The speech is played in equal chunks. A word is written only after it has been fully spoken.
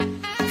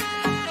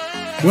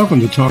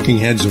Welcome to Talking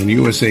Heads on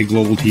USA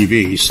Global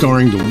TV,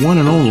 starring the one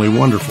and only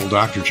wonderful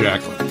Dr.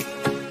 Jacqueline.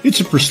 It's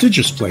a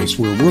prestigious place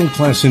where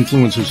world-class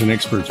influencers and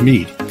experts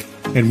meet,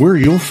 and where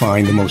you'll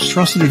find the most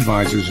trusted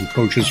advisors and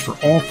coaches for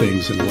all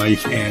things in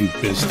life and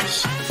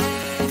business.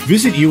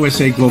 Visit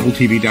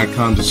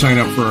usaglobaltv.com to sign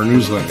up for our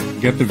newsletter,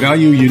 get the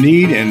value you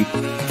need, and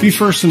be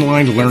first in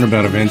line to learn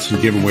about events and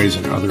giveaways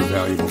and other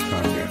valuable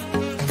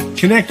content.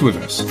 Connect with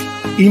us.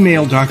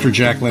 Email Dr.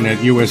 Jacqueline at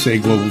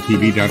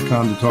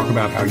usaglobaltv.com to talk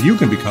about how you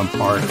can become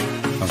part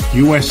of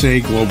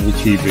USA Global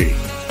TV.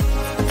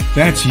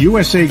 That's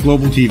USA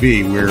Global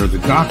TV, where the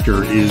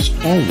doctor is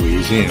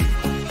always in.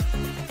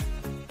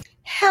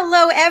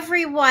 Hello,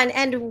 everyone,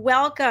 and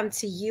welcome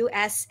to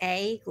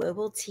USA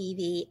Global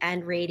TV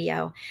and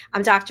Radio.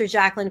 I'm Dr.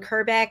 Jacqueline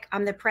Kerbeck.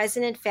 I'm the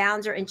president,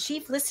 founder, and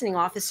chief listening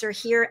officer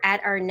here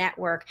at our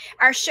network.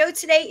 Our show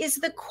today is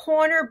The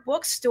Corner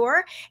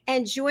Bookstore,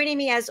 and joining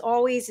me, as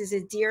always, is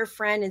a dear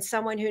friend and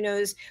someone who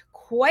knows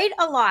quite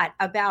a lot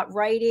about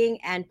writing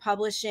and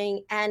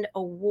publishing and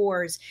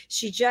awards.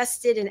 She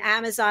just did an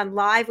Amazon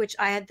Live, which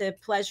I had the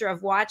pleasure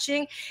of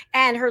watching,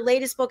 and her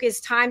latest book is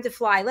Time to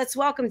Fly. Let's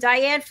welcome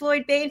Diane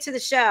Floyd-Bain to the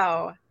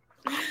show.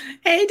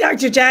 Hey,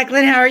 Dr.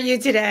 Jacqueline, how are you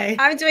today?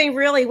 I'm doing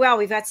really well.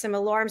 We've got some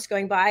alarms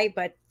going by,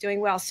 but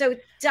doing well. So,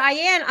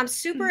 Diane, I'm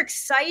super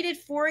excited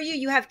for you.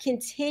 You have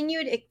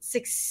continued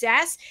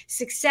success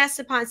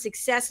upon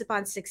success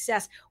upon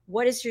success.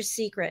 What is your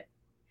secret?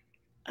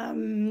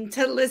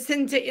 To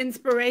listen to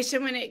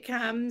inspiration when it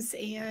comes,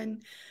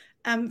 and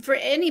for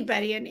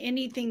anybody and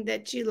anything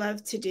that you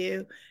love to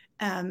do.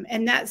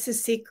 And that's the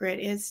secret,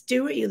 is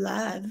do what you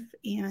love,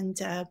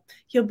 and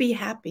you'll be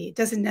happy. It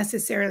doesn't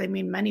necessarily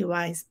mean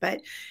money-wise,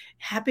 but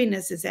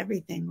happiness is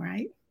everything,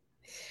 right?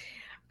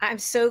 I'm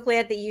so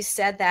glad that you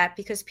said that,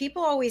 because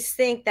people always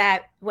think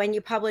that when you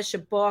publish a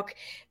book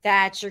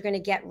that you're going to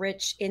get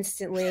rich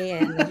instantly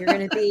and you're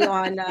going to be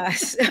on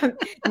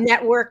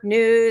network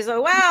news.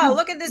 Oh, wow,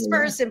 look at this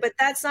person. But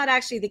that's not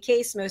actually the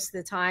case most of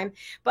the time.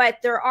 But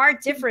there are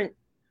different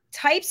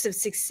types of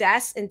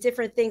success and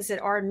different things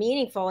that are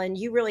meaningful. And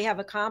you really have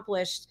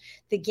accomplished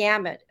the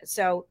gamut.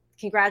 So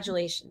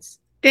congratulations.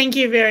 Thank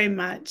you very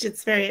much.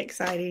 It's very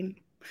exciting.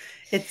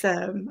 It's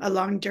a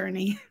long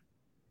journey.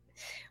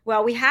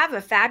 Well, we have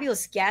a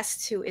fabulous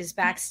guest who is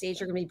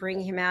backstage. We're going to be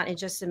bringing him out in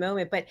just a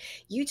moment. But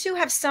you two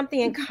have something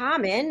in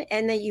common,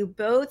 and that you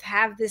both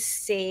have the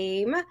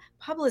same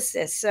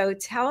publicist. So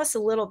tell us a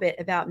little bit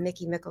about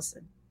Mickey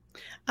Mickelson.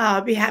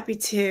 I'll be happy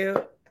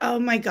to. Oh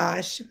my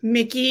gosh,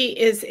 Mickey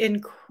is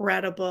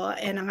incredible.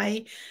 And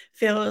I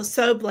feel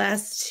so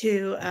blessed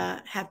to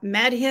have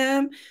met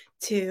him,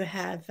 to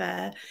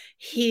have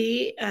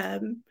he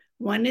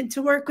wanted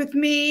to work with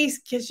me,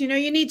 because, you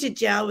need to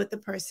gel with the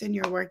person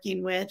you're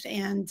working with.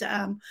 And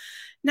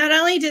not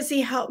only does he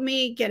help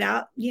me get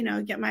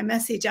my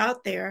message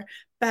out there,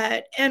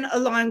 and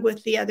along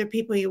with the other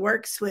people he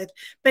works with,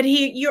 but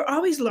you're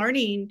always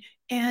learning,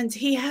 and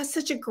he has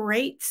such a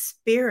great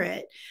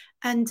spirit.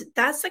 And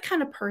that's the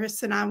kind of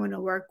person I want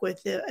to work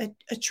with, a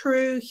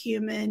true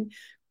human,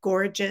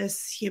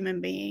 gorgeous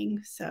human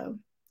being. So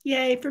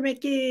yay for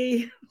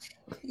Mickey.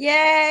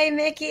 Yay,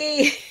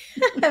 Mickey.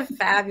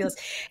 Fabulous.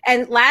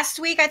 And last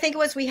week, I think it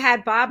was, we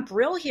had Bob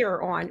Brill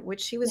here on,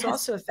 which he was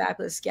also a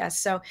fabulous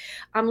guest. So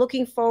I'm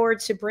looking forward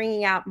to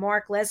bringing out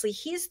Mark Leslie.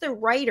 He's the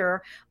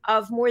writer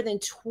of more than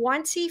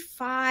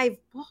 25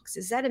 books.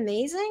 Is that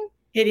amazing?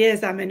 It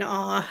is. I'm in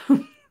awe.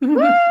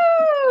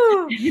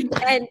 Woo!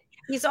 And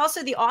he's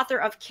also the author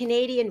of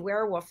Canadian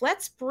Werewolf.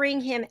 Let's bring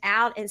him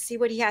out and see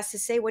what he has to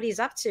say, what he's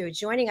up to.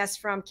 Joining us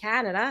from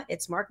Canada,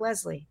 it's Mark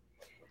Leslie.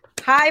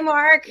 Hi,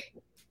 Mark.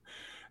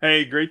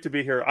 Hey, great to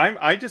be here.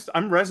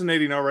 I'm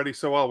resonating already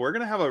so well. We're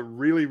going to have a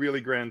really, really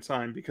grand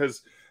time,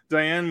 because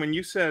Diane, when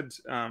you said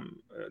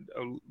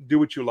do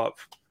what you love,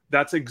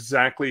 that's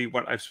exactly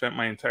what I've spent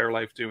my entire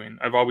life doing.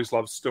 I've always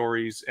loved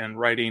stories and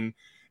writing,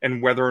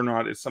 and whether or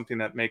not it's something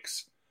that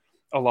makes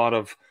a lot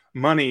of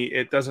money,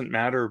 it doesn't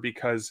matter,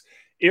 because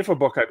if a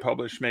book I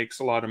publish makes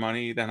a lot of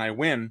money, then I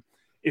win.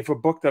 If a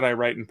book that I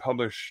write and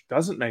publish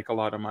doesn't make a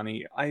lot of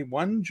money, I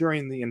won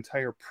during the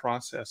entire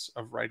process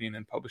of writing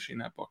and publishing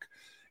that book.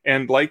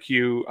 And like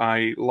you,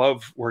 I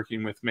love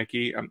working with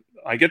Mickey.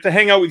 I get to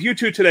hang out with you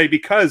two today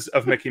because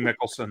of Mickey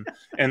Mickelson.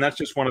 And that's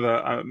just one of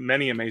the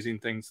many amazing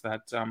things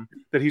that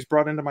he's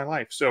brought into my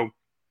life. So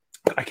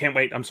I can't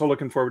wait. I'm so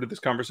looking forward to this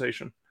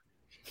conversation.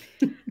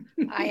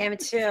 I am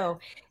too.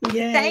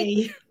 Yay. Thank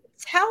you.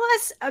 Tell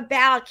us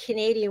about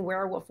Canadian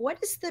Werewolf.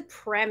 What is the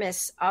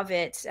premise of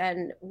it,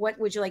 and what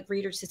would you like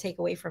readers to take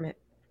away from it?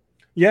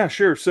 Yeah,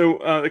 sure. So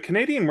the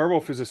Canadian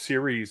Werewolf is a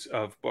series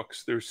of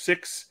books. There's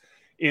 6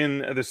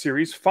 in the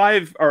series.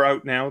 5 are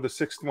out now. The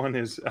 6th one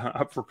is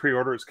up for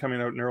pre-order. It's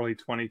coming out in early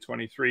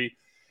 2023.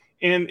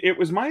 And it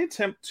was my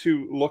attempt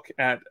to look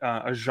at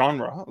a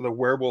genre, the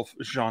werewolf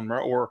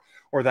genre, or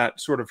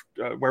that sort of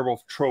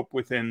werewolf trope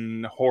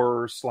within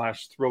horror /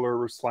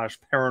 thriller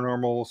 /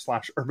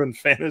 paranormal / urban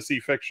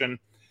fantasy fiction,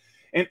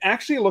 and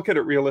actually look at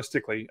it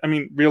realistically. I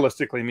mean,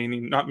 realistically,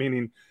 not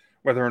meaning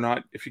whether or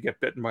not if you get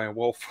bitten by a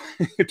wolf,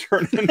 you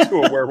turn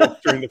into a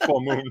werewolf during the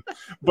full moon.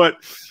 But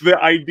the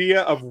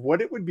idea of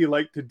what it would be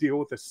like to deal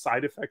with the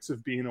side effects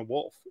of being a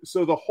wolf.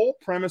 So the whole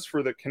premise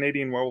for the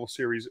Canadian Werewolf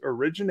series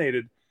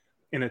originated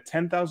in a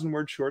 10,000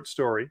 word short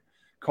story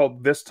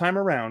called This Time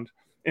Around.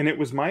 And it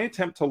was my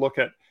attempt to look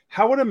at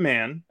how would a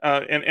man,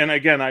 and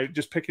again, I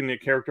just picking the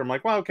character, I'm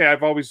like, well, okay,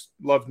 I've always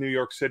loved New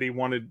York City,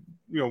 would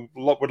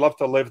love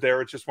to live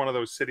there. It's just one of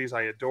those cities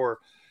I adore.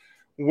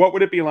 What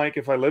would it be like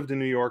if I lived in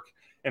New York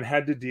and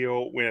had to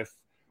deal with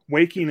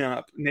waking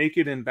up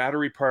naked in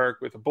Battery Park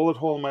with a bullet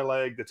hole in my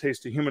leg, the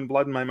taste of human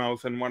blood in my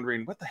mouth, and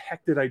wondering, what the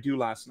heck did I do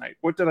last night?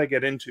 What did I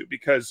get into?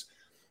 Because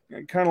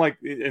kind of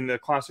like in the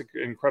classic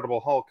Incredible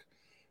Hulk,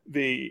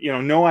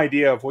 no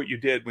idea of what you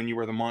did when you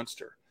were the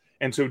monster.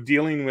 And so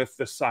dealing with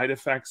the side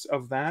effects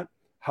of that,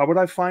 how would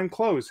I find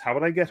clothes? How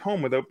would I get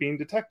home without being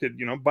detected,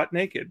 butt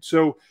naked?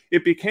 So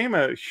it became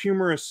a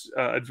humorous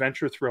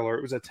adventure thriller.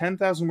 It was a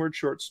 10,000 word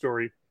short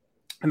story.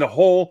 And the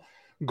whole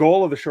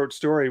goal of the short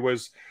story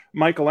was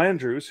Michael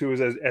Andrews, who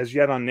was as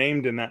yet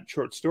unnamed in that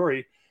short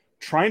story,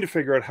 trying to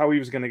figure out how he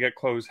was going to get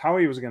clothes, how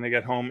he was going to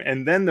get home.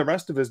 And then the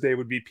rest of his day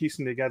would be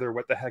piecing together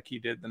what the heck he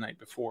did the night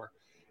before.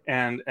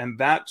 And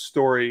that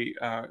story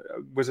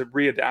was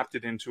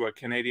readapted into A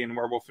Canadian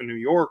Werewolf in New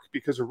York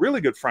because a really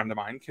good friend of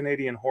mine,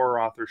 Canadian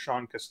horror author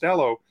Sean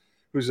Costello,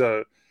 who's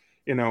a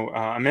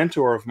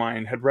mentor of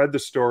mine, had read the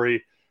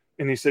story,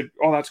 and he said,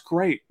 "Oh, that's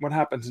great. What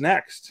happens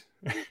next?"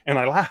 And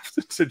I laughed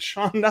and said,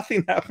 "Sean,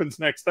 nothing happens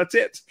next. That's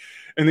it."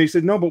 And he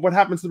said, "No, but what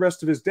happens the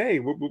rest of his day?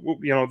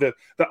 The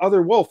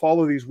other wolf,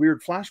 all of these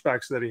weird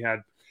flashbacks that he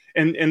had."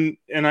 And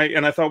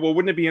I thought, well,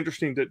 wouldn't it be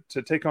interesting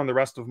to take on the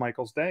rest of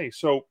Michael's day?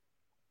 So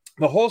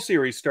the whole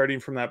series,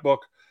 starting from that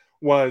book,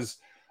 was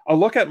a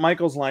look at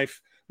Michael's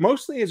life,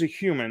 mostly as a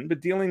human,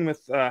 but dealing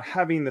with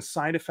having the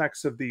side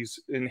effects of these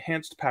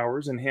enhanced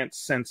powers,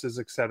 enhanced senses,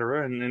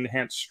 etc., and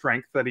enhanced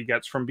strength that he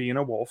gets from being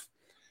a wolf,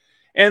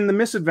 and the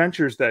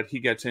misadventures that he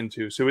gets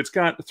into. So it's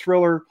got a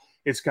thriller,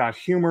 it's got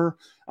humor,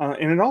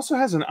 and it also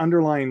has an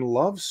underlying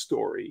love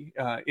story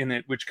in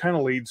it, which kind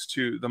of leads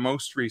to the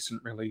most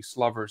recent release,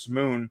 Lover's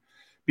Moon,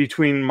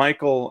 between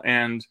Michael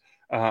and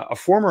a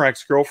former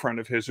ex-girlfriend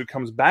of his who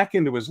comes back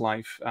into his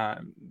life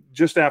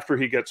just after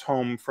he gets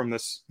home from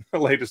this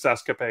latest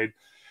escapade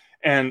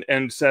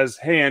and says,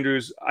 "Hey,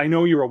 Andrews, I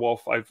know you're a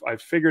wolf.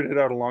 I've figured it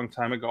out a long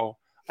time ago.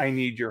 I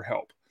need your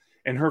help."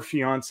 And her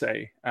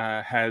fiance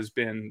has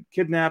been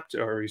kidnapped,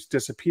 or he's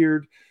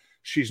disappeared.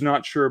 She's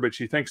not sure, but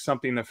she thinks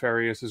something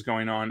nefarious is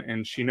going on,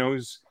 and she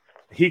knows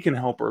he can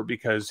help her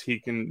because he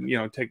can,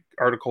 take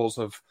articles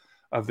of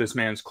this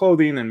man's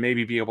clothing and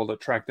maybe be able to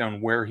track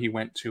down where he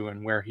went to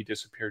and where he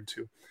disappeared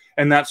to.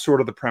 And that's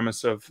sort of the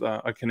premise of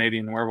A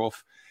Canadian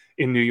Werewolf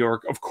in New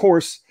York. Of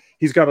course,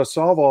 he's got to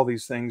solve all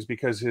these things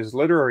because his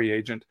literary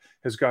agent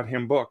has got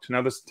him booked.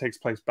 Now, this takes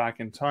place back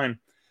in time.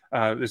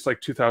 It's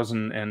like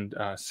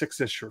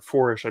 2006-ish or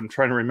 4-ish. I'm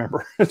trying to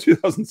remember.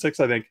 2006,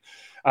 I think.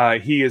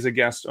 He is a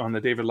guest on the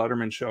David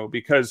Letterman show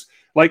because,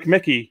 like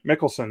Mickey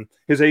Mickelson,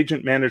 his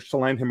agent managed to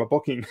land him a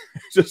booking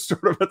just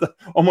sort of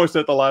almost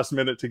at the last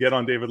minute to get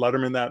on David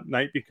Letterman that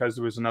night because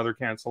there was another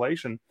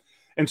cancellation.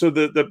 And so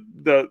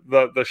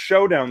the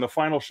showdown, the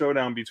final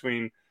showdown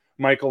between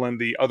Michael and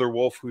the other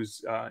wolf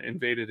who's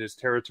invaded his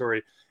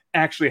territory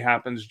actually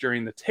happens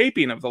during the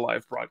taping of the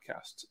live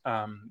broadcast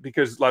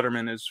because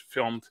Letterman is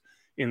filmed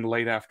in the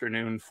late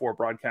afternoon for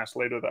broadcast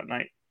later that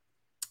night.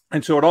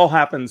 And so it all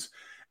happens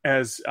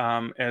as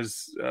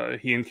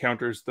he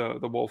encounters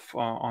the wolf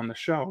on the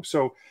show.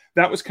 So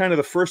that was kind of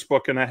the first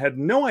book, and I had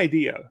no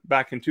idea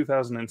back in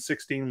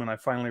 2016 when I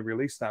finally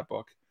released that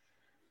book.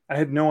 I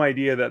had no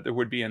idea that there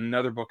would be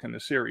another book in the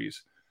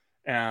series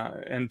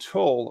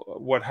until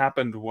what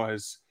happened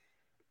was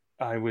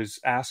I was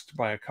asked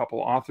by a couple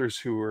authors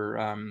who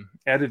were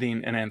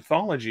editing an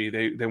anthology.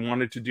 They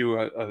wanted to do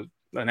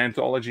an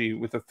anthology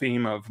with a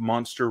theme of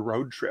monster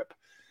road trip.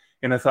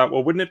 And I thought,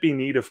 well, wouldn't it be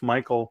neat if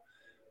Michael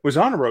was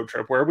on a road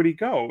trip? Where would he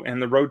go?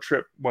 And the road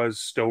trip was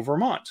Stowe,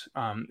 Vermont.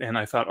 And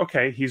I thought,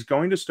 okay, he's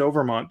going to Stowe,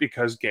 Vermont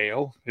because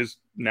Gail, his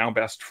now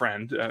best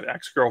friend,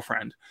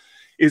 ex-girlfriend,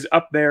 is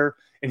up there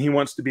and he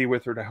wants to be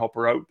with her to help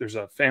her out. There's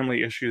a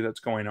family issue that's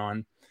going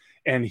on.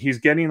 And he's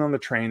getting on the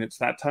train. It's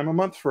that time of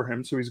month for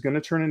him. So he's going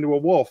to turn into a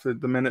wolf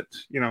the minute,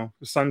 the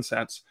sun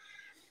sets.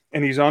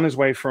 And he's on his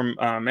way from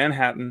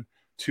Manhattan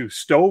to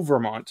Stowe,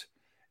 Vermont.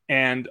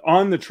 And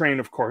on the train,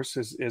 of course,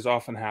 as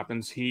often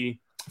happens, he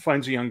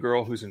finds a young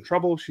girl who's in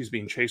trouble. She's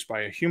being chased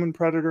by a human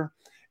predator,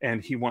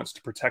 and he wants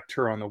to protect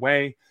her on the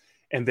way.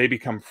 And they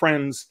become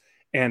friends.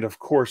 And of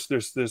course,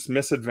 there's this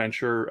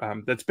misadventure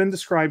that's been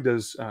described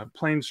as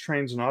Planes,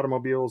 Trains, and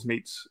Automobiles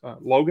meets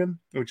Logan,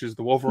 which is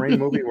the Wolverine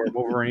movie where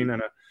Wolverine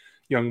and a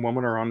young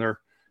woman are on their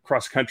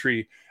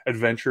cross-country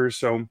adventures.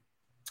 So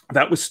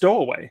that was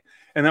Stowaway.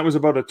 And that was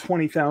about a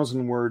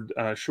 20,000 word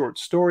short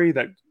story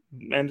that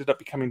ended up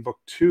becoming book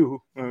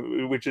 2,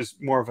 which is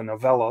more of a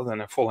novella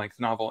than a full-length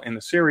novel in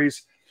the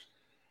series.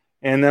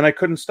 And then I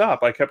couldn't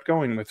stop. I kept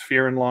going with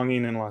Fear and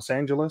Longing in Los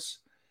Angeles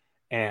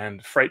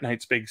and Fright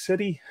Night's Big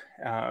City,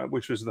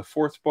 which was the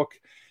 4th book.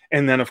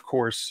 And then, of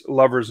course,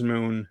 Lover's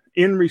Moon,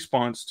 in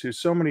response to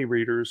so many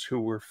readers who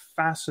were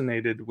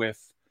fascinated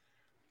with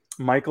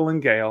Michael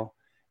and Gail,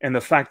 and the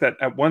fact that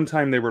at one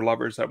time they were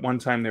lovers, at one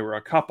time they were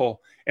a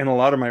couple. And a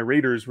lot of my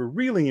readers were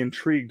really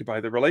intrigued by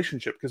the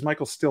relationship, because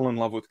Michael's still in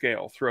love with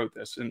Gail throughout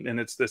this. And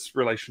it's this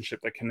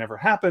relationship that can never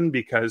happen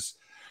because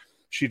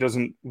she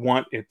doesn't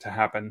want it to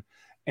happen.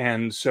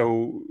 And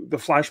so the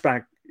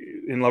flashback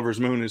in Lover's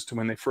Moon is to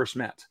when they first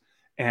met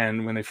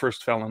and when they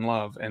first fell in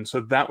love. And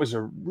so that was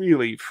a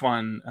really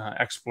fun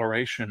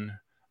exploration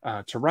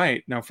to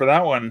write. Now, for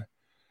that one,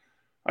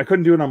 I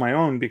couldn't do it on my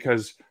own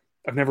because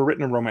I've never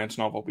written a romance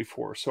novel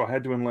before. So I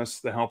had to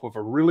enlist the help of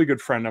a really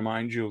good friend of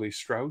mine, Julie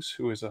Strauss,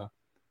 who is a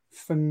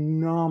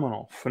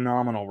phenomenal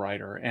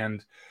writer.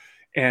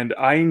 And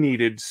I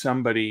needed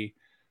somebody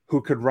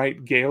who could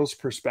write Gail's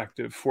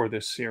perspective for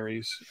this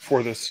series,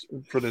 for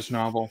this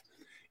novel,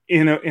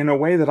 in a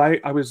way that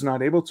I was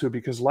not able to,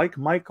 because like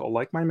Michael,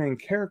 like my main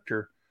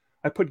character,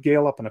 I put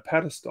Gail up on a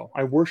pedestal.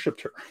 I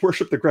worshipped her,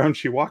 worshipped the ground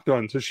she walked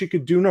on, so she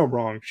could do no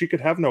wrong. She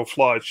could have no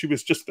flaws. She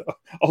was just the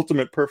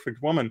ultimate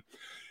perfect woman.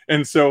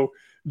 And so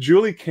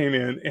Julie came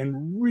in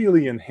and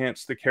really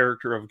enhanced the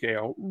character of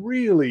Gail,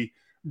 really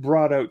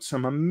brought out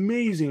some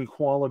amazing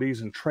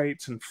qualities and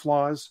traits and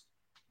flaws,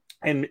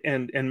 and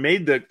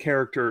made the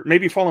character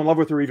maybe fall in love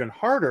with her even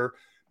harder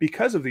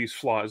because of these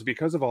flaws,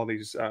 because of all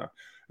these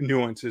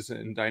nuances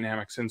and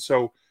dynamics. And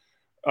so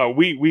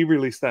we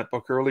released that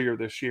book earlier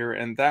this year,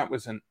 and that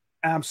was an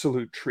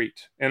absolute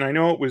treat. And I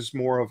know it was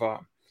more of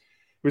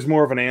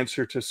an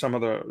answer to some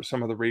of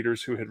the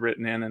readers who had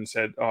written in and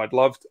said, "Oh, I'd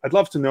love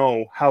to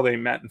know how they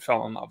met and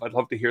fell in love. I'd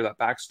love to hear that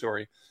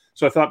backstory."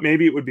 So I thought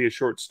maybe it would be a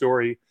short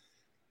story.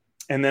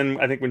 And then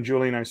I think when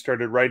Julie and I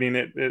started writing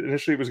it,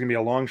 initially it was going to be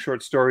a long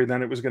short story.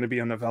 Then it was going to be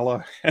a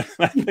novella. And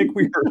I think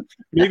we were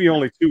maybe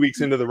only 2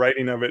 weeks into the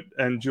writing of it.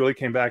 And Julie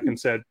came back and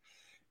said,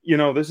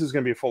 this is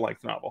going to be a full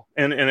length novel.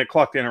 And it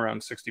clocked in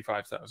around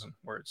 65,000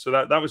 words. So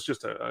that was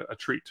just a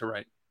treat to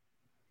write.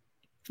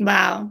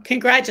 Wow.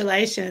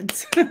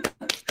 Congratulations.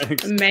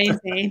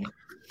 Amazing.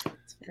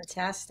 It's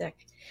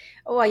fantastic.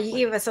 Oh, you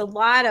gave us a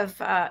lot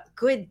of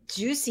good,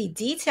 juicy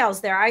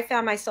details there. I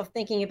found myself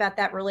thinking about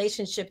that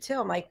relationship too.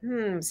 I'm like,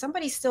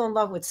 somebody's still in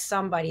love with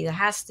somebody. That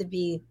has to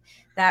be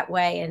that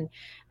way. And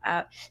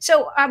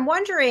so I'm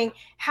wondering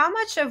how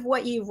much of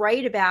what you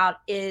write about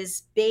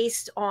is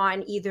based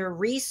on either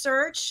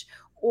research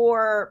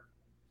or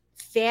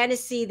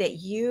fantasy that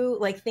you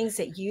like, things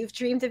that you've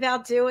dreamed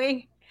about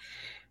doing?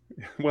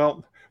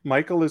 Well,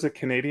 Michael is a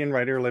Canadian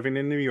writer living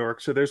in New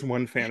York, so there's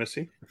one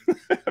fantasy.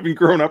 Having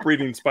grown up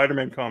reading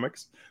Spider-Man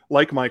comics,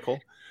 like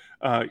Michael,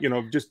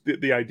 just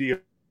the idea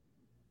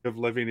of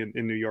living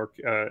in New York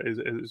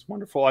is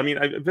wonderful. I mean,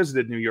 I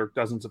visited New York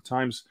dozens of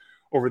times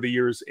over the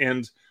years,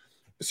 and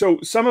so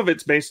some of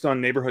it's based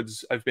on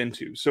neighborhoods I've been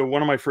to. So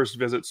one of my first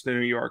visits to New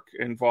York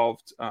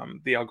involved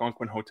the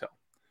Algonquin Hotel,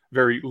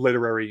 very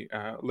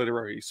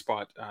literary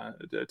spot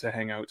to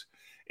hang out,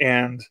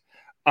 and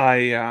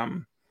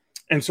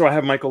And so I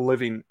have Michael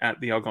living at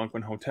the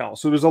Algonquin Hotel.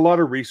 So there's a lot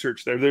of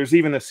research there. There's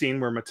even a scene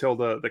where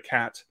Matilda, the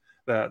cat,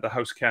 the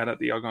house cat at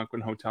the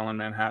Algonquin Hotel in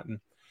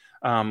Manhattan,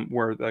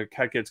 where the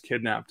cat gets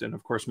kidnapped. And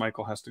of course,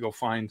 Michael has to go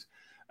find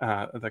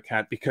the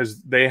cat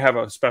because they have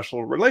a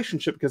special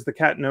relationship because the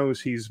cat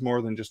knows he's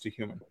more than just a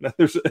human.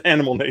 There's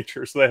animal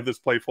nature. So they have this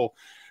playful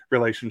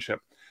relationship.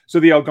 So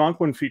the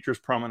Algonquin features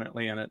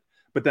prominently in it.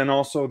 But then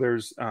also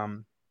there's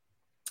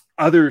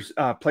other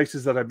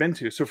places that I've been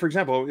to. So, for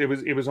example,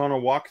 it was on a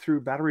walk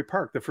through Battery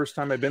Park, the first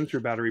time I've been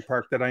through Battery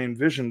Park, that I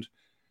envisioned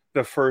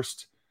the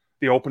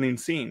opening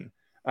scene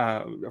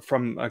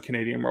from A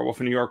Canadian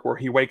Werewolf in New York, where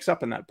he wakes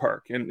up in that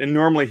park. And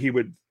normally he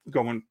would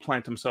go and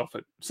plant himself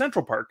at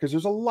Central Park because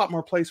there's a lot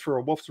more place for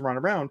a wolf to run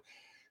around.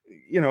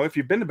 If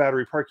you've been to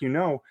Battery Park,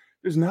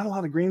 there's not a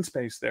lot of green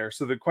space there.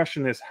 So the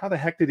question is, how the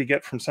heck did he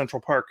get from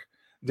Central Park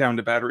down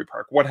to Battery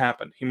Park? What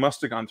happened? He must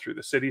have gone through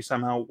the city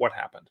somehow. What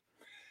happened?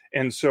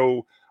 And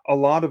so a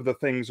lot of the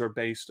things are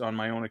based on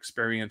my own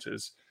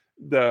experiences.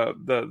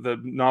 The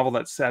novel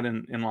that's set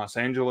in Los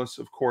Angeles,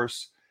 of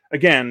course.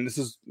 Again, this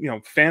is,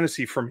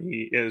 fantasy for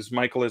me is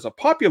Michael is a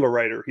popular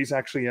writer. He's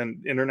actually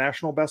an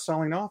international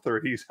best-selling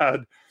author. He's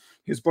had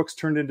his books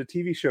turned into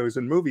TV shows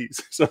and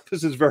movies. So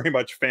this is very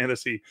much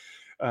fantasy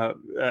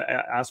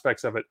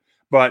aspects of it.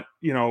 But,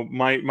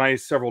 my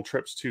several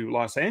trips to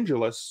Los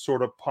Angeles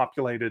sort of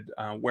populated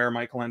where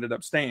Michael ended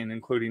up staying,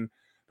 including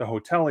the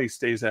hotel he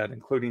stays at,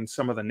 including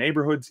some of the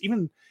neighborhoods,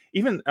 even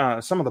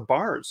some of the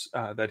bars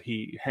that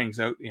he hangs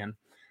out in.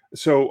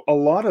 So a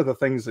lot of the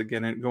things that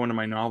go into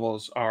my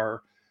novels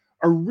are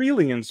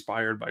really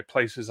inspired by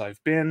places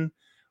I've been,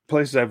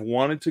 places I've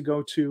wanted to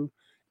go to,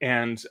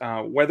 and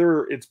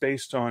whether it's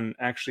based on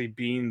actually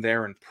being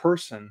there in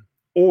person,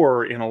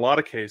 or in a lot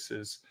of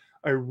cases,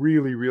 I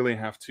really, really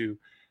have to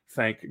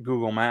thank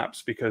Google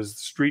Maps, because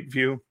Street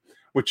View,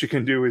 what you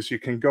can do is you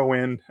can go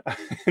in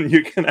and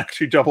you can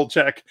actually double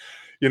check,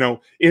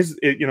 is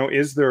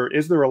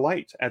there a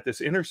light at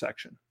this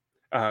intersection?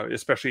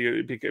 Especially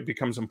it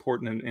becomes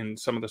important in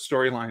some of the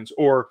storylines,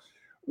 or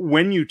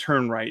when you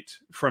turn right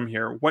from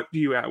here, what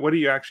are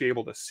you actually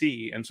able to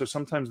see? And so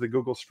sometimes the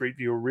Google Street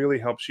View really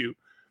helps you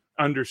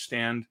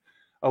understand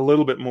a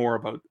little bit more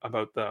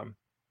about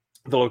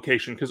the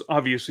location, because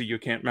obviously you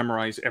can't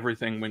memorize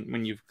everything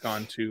when you've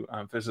gone to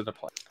visit a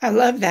place. I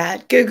love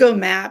that. Google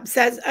Maps.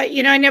 That's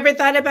I never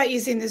thought about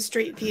using the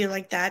Street View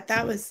like that.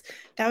 That was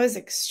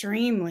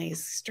extremely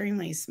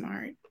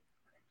smart.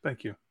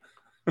 Thank you.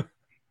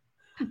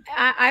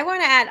 I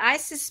want to add, I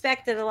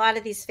suspect that a lot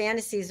of these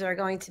fantasies are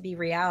going to be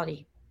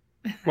reality.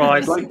 Well,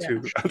 I'd like to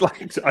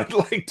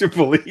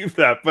believe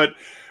that, but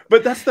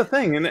that's the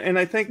thing, and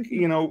I think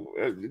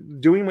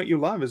doing what you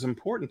love is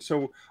important.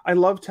 So I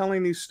love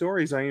telling these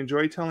stories. I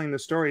enjoy telling the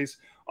stories.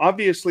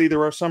 Obviously,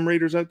 there are some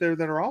readers out there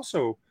that are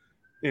also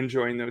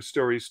enjoying those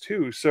stories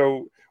too.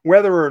 So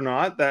whether or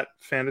not that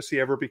fantasy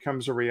ever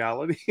becomes a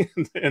reality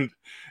and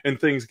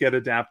things get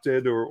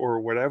adapted or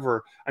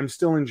whatever, I'm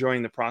still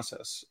enjoying the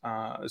process.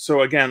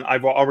 So again,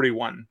 I've already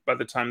won by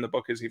the time the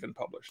book is even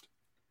published.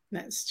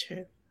 That's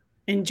true.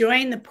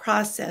 Enjoying the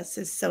process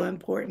is so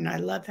important. I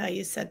love how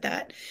you said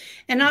that.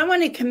 And I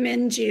want to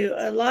commend you.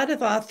 A lot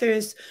of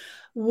authors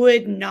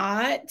would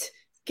not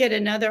get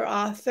another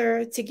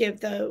author to give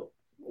the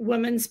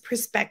woman's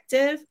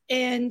perspective.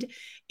 And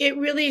it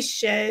really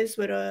shows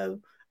what a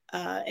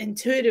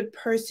intuitive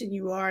person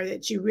you are,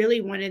 that you really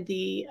wanted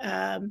the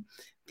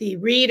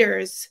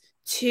readers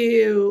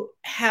to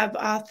have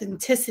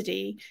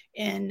authenticity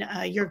in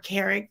your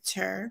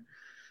character.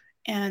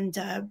 And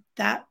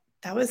that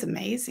was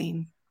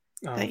amazing.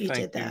 That you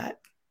did that.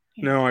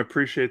 Yeah. No, I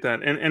appreciate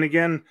that. And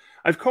again,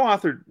 I've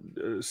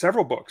co-authored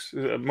several books,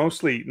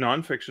 mostly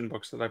nonfiction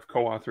books that I've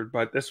co-authored,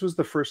 but this was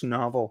the first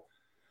novel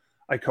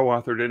I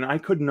co-authored, and I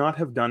could not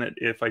have done it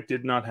if I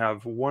did not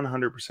have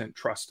 100%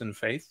 trust and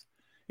faith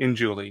in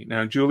Julie.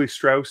 Now, Julie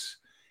Strauss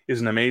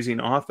is an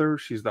amazing author.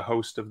 She's the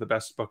host of the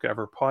Best Book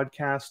Ever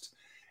podcast,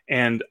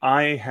 and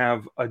I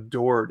have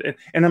adored,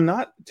 and I'm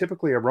not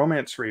typically a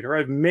romance reader.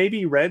 I've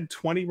maybe read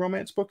 20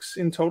 romance books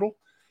in total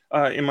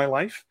in my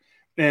life.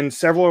 And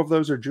several of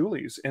those are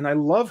Julie's. And I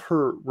love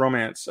her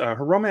romance.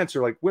 Her romance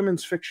are like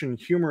women's fiction,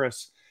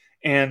 humorous.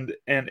 And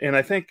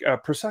I think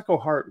Prosecco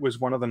Heart was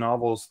one of the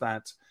novels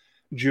that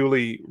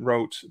Julie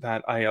wrote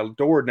that I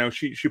adored. Now,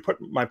 she put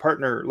my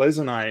partner Liz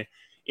and I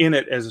in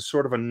it as a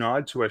sort of a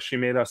nod to us. She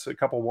made us a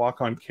couple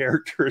walk-on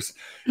characters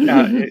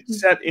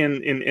set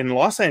in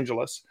Los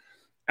Angeles.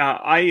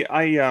 I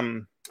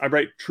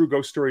write true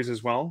ghost stories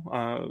as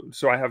well.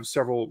 So I have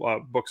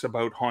several books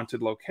about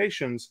haunted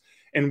locations.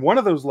 And one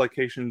of those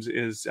locations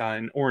is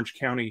in Orange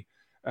County,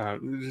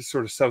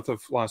 sort of south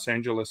of Los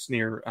Angeles,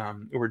 near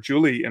where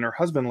Julie and her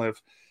husband live.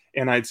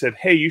 And I'd said,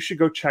 hey, you should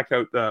go check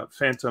out the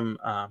Phantom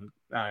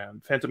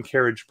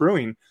Carriage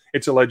Brewing.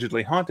 It's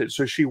allegedly haunted.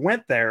 So she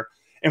went there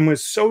and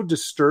was so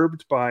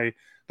disturbed by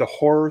the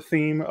horror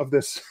theme of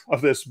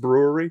this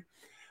brewery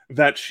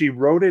that she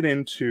wrote it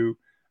into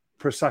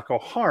Prosecco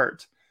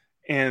Heart.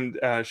 And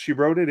she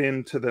wrote it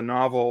into the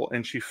novel,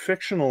 and she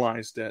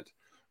fictionalized it.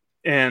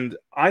 And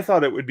I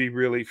thought it would be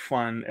really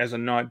fun as a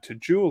nod to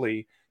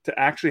Julie to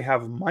actually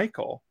have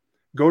Michael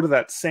go to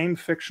that same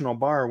fictional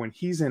bar when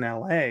he's in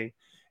LA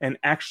and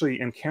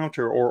actually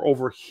encounter or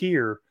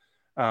overhear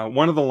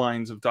one of the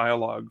lines of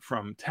dialogue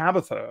from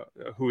Tabitha,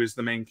 who is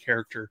the main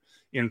character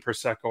in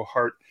Prosecco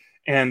Heart.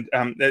 And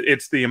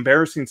it's the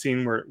embarrassing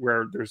scene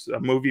where there's a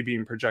movie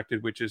being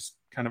projected, which is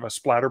kind of a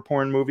splatter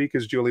porn movie,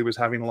 because Julie was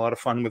having a lot of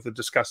fun with the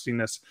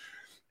disgustingness.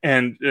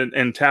 And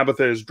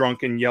Tabitha is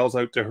drunk and yells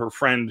out to her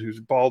friend, who's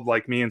bald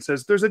like me, and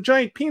says, "There's a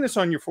giant penis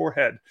on your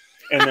forehead,"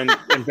 and then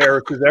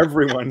embarrasses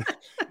everyone.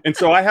 And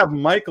so I have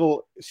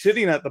Michael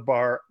sitting at the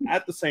bar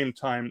at the same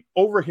time,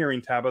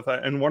 overhearing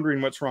Tabitha and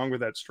wondering what's wrong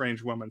with that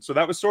strange woman. So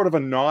that was sort of a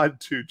nod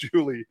to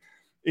Julie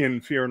in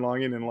Fear and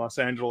Longing in Los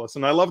Angeles.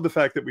 And I love the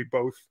fact that we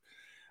both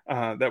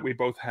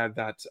had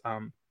that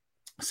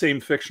same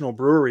fictional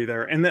brewery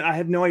there. And then I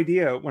had no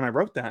idea when I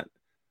wrote that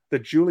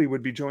Julie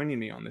would be joining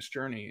me on this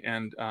journey.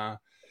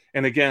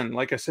 And again,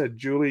 like I said,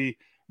 Julie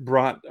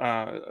brought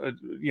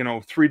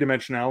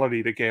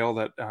three-dimensionality to Gail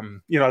that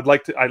I'd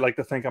like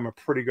to think I'm a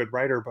pretty good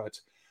writer, but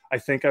I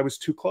think I was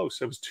too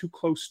close. I was too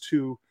close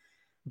to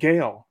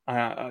Gail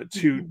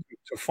to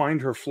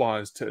find her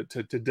flaws, to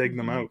dig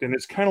them out. And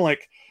it's kind of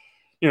like,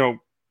 it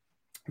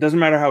doesn't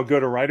matter how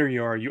good a writer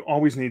you are, you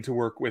always need to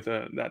work with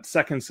that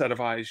second set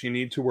of eyes. You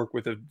need to work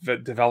with a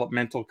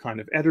developmental kind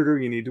of editor.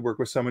 You need to work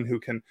with someone who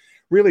can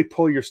really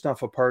pull your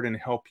stuff apart and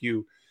help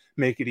you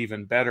make it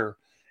even better.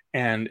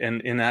 And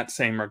in that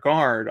same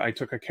regard, I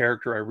took a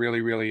character I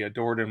really, really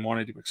adored and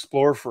wanted to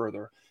explore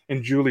further.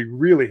 And Julie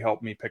really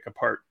helped me pick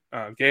apart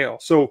Gail.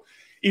 So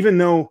even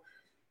though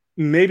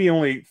maybe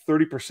only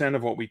 30%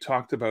 of what we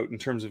talked about in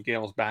terms of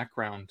Gail's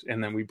background,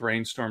 and then we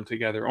brainstormed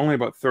together, only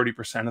about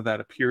 30% of that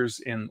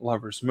appears in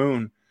Lover's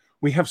Moon,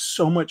 we have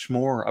so much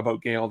more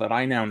about Gail that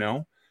I now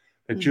know,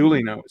 that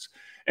Julie knows.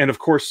 And of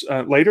course,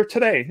 later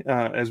today,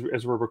 as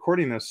we're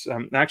recording this,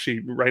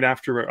 actually right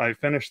after I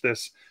finish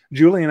this,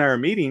 Julie and I are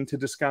meeting to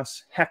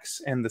discuss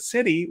Hex and the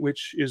City,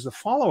 which is the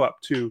follow-up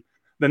to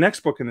the next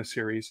book in the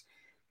series.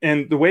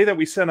 And the way that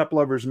we set up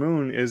Lover's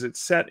Moon is it's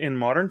set in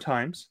modern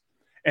times.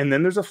 And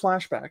then there's a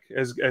flashback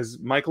as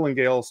Michael and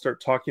Gail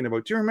start talking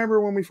about, do you remember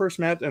when we first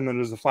met? And then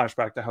there's a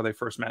flashback to how they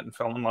first met and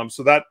fell in love.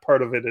 So that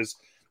part of it is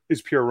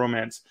pure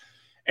romance.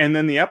 And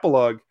then the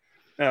epilogue,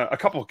 a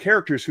couple of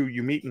characters who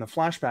you meet in the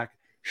flashback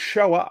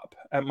show up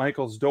at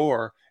Michael's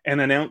door and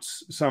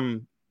announce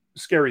some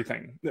scary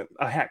thing,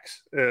 a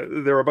hex.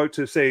 They're about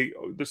to say,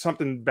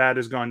 something bad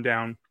has gone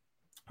down.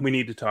 We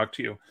need to talk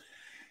to you.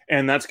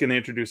 And that's going to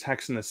introduce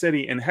Hex in the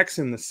City. And Hex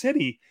in the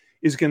City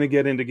is going to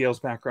get into Gail's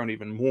background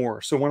even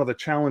more. So one of the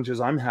challenges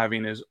I'm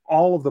having is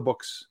all of the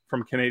books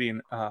from a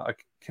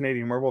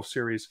Canadian Werewolf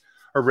series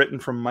are written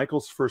from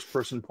Michael's first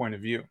person point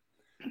of view.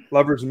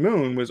 Lover's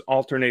Moon was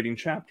alternating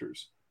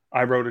chapters.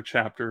 I wrote a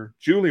chapter,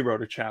 Julie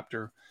wrote a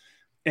chapter.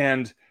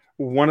 And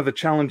one of the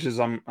challenges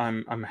I'm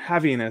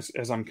having as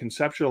I'm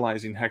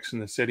conceptualizing Hex in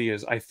the City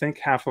is I think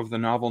half of the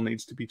novel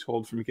needs to be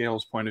told from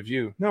Gail's point of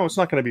view. No, it's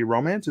not going to be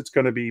romance. It's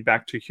going to be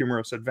back to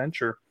humorous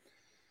adventure.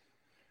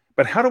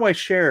 But how do I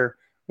share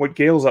what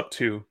Gail's up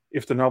to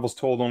if the novel's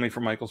told only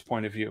from Michael's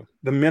point of view?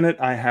 The minute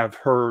I have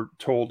her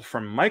told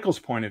from Michael's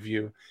point of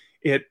view,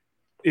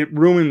 it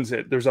ruins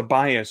it. There's a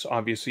bias.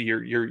 Obviously,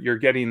 you're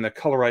getting the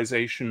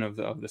colorization of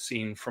the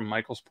scene from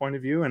Michael's point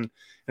of view, and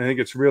I think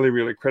it's really,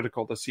 really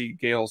critical to see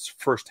Gail's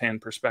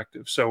firsthand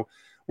perspective. So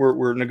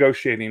we're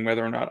negotiating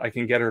whether or not I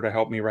can get her to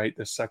help me write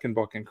this second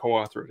book and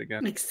co-author it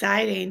again.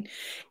 Exciting.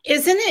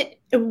 Isn't it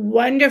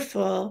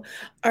wonderful,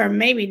 or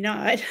maybe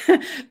not,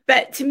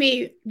 but to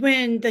me,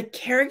 when the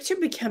character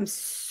becomes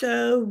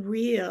so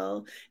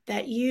real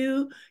that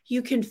you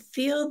can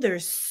feel their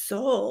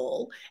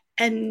soul,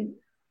 and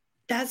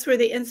that's where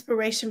the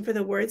inspiration for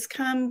the words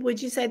come.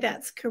 Would you say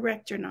that's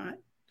correct or not?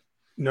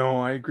 No,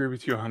 I agree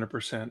with you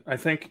 100%. I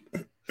think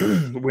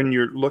when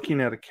you're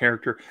looking at a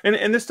character,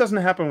 and this doesn't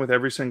happen with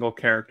every single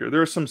character.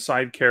 There are some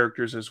side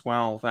characters as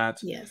well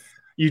that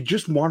you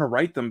just want to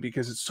write them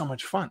because it's so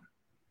much fun.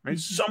 Right?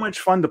 It's so much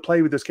fun to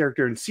play with this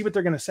character and see what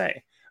they're going to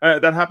say.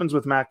 That happens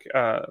with Mac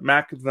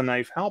the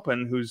Knife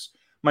Halpin, who's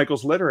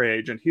Michael's literary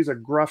agent. He's a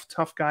gruff,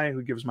 tough guy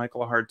who gives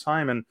Michael a hard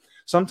time. And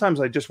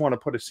sometimes I just want to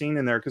put a scene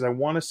in there because I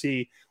want to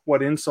see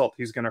what insult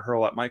he's going to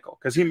hurl at Michael.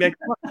 Because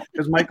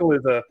Michael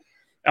is a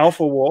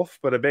alpha wolf,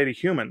 but a beta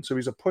human. So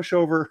he's a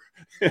pushover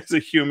as a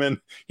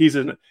human. He's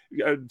a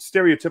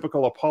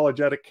stereotypical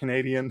apologetic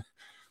Canadian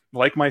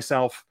like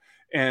myself.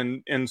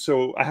 And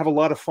so I have a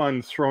lot of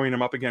fun throwing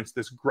him up against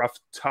this gruff,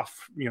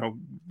 tough,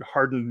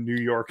 hardened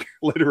New York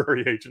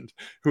literary agent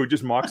who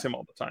just mocks him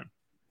all the time.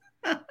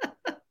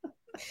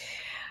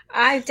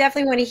 I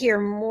definitely want to hear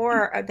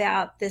more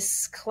about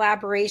this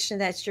collaboration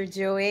that you're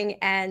doing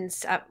and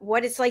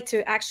what it's like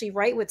to actually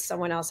write with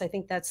someone else. I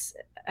think that's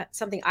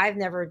something I've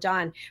never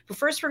done. But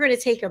first, we're going to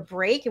take a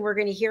break and we're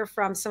going to hear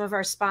from some of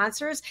our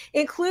sponsors,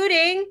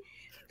 including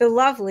the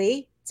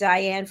lovely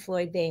Diane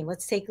Floyd Bain.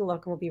 Let's take a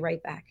look and we'll be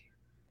right back.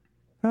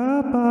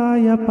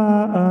 Kapayapaan,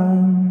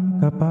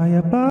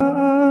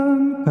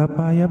 kapayapaan,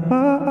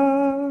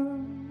 kapayapaan.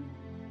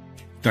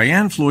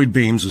 Diane Floyd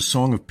Bain's A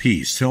Song of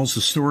Peace tells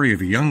the story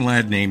of a young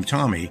lad named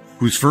Tommy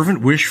whose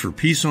fervent wish for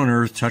peace on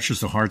earth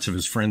touches the hearts of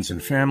his friends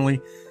and family,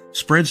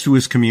 spreads to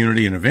his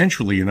community, and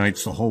eventually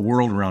unites the whole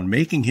world around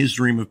making his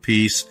dream of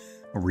peace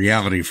a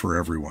reality for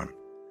everyone.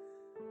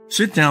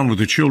 Sit down with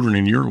the children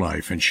in your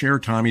life and share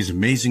Tommy's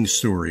amazing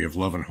story of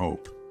love and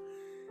hope.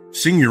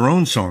 Sing your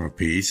own song of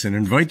peace and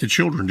invite the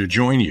children to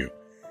join you.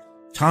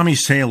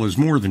 Tommy's tale is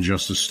more than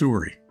just a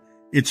story.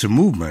 It's a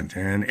movement,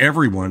 and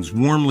everyone's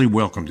warmly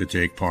welcome to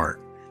take part.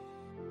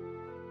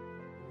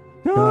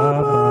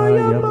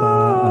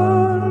 Kapayapaan,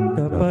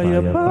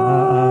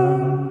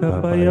 kapayapaan,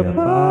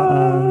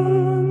 kapayapaan,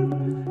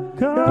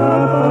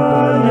 kapayapaan.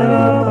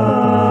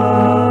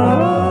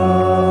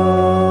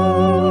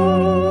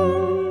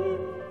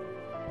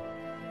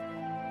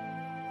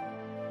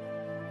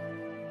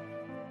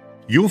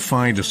 You'll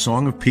find A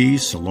Song of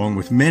Peace, along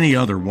with many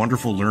other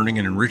wonderful learning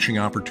and enriching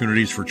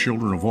opportunities for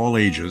children of all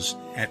ages,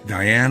 at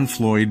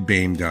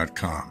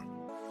DianeFloydBain.com.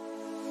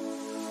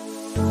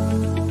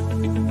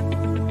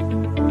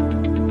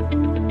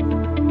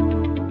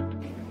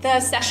 The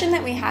session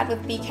that we had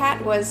with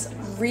BCAT was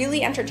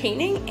really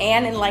entertaining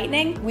and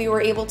enlightening. We were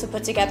able to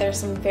put together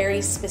some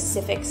very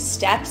specific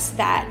steps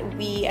that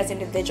we as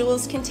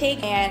individuals can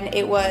take, and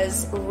it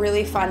was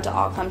really fun to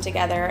all come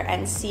together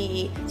and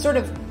see sort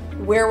of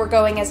where we're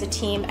going as a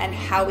team and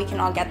how we can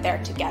all get there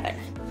together.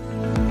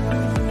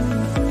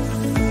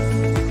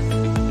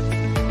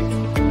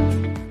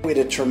 We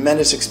had a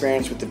tremendous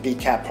experience with the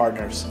BCAT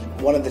partners.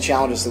 One of the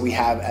challenges that we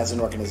have as an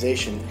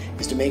organization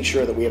is to make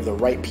sure that we have the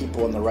right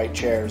people in the right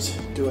chairs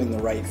doing the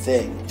right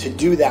thing. To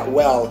do that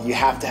well, you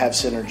have to have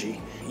synergy.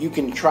 You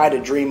can try to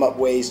dream up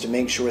ways to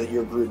make sure that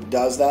your group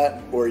does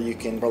that, or you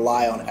can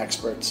rely on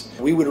experts.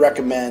 We would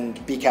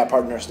recommend BCAT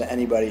partners to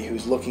anybody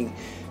who's looking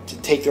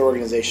to take their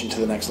organization to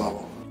the next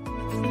level.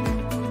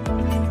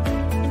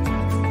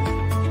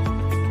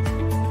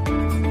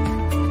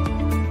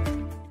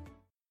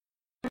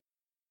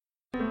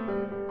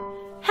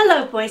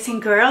 Hello, boys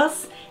and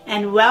girls,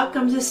 and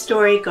welcome to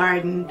Story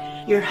Garden.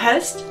 Your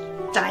host,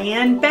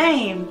 Diane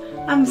Boehm.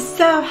 I'm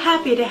so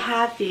happy to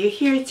have you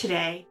here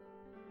today.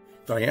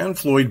 Diane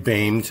Floyd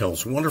Boehm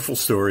tells wonderful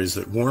stories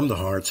that warm the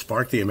heart,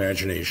 spark the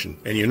imagination,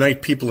 and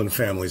unite people and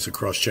families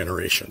across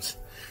generations.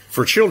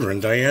 For children,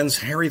 Diane's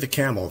Harry the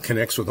Camel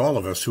connects with all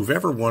of us who've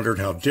ever wondered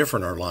how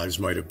different our lives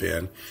might have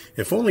been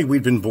if only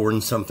we'd been born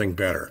something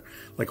better,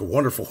 like a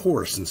wonderful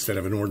horse instead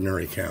of an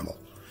ordinary camel.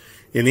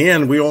 In the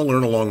end, we all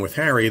learn along with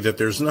Harry that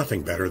there's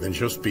nothing better than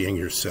just being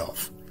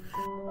yourself.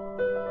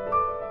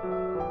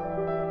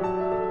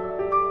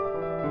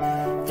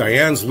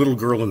 Diane's Little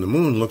Girl in the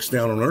Moon looks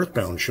down on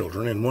earthbound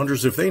children and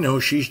wonders if they know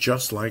she's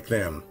just like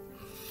them.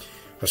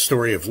 A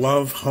story of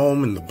love,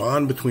 home, and the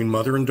bond between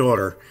mother and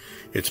daughter,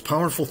 its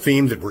powerful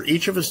theme that we're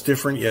each of us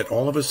different yet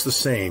all of us the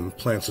same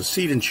plants a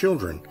seed in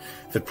children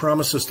that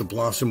promises to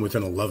blossom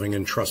within a loving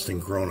and trusting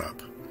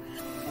grown-up.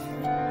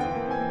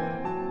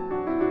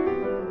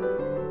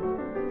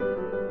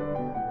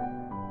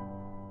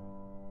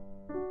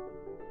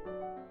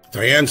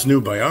 Diane's new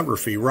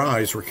biography,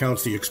 Rise,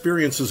 recounts the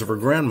experiences of her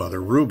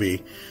grandmother,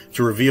 Ruby,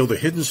 to reveal the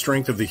hidden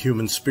strength of the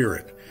human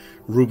spirit.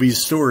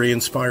 Ruby's story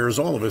inspires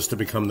all of us to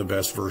become the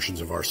best versions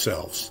of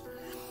ourselves.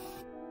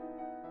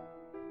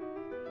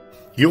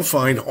 You'll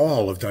find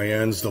all of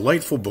Diane's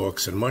delightful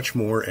books and much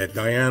more at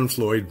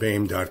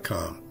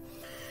DianeFloydBoehm.com.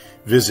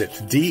 Visit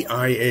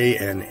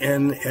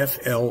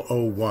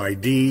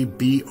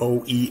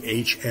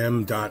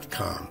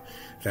DianeFloydBoehm.com.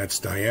 That's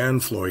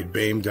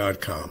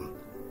DianeFloydBoehm.com.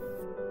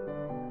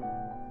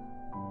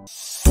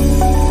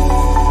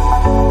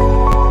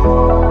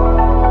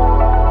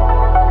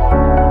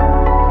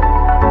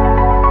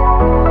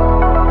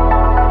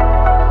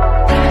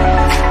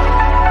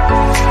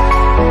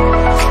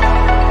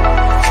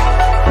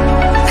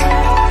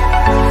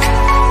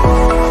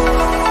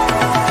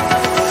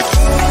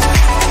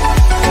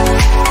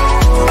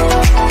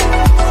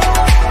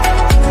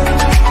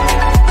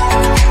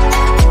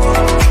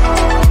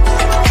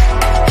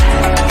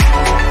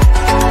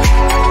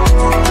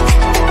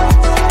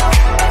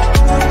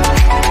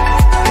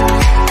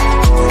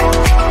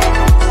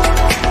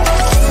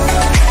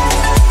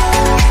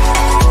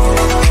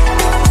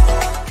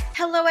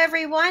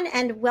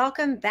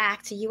 Welcome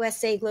back to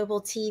USA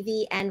Global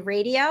TV and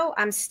Radio.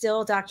 I'm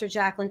still Dr.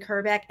 Jacqueline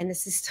Kerbeck, and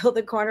this is still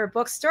the Corner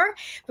Bookstore.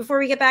 Before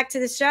we get back to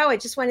the show, I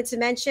just wanted to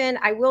mention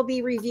I will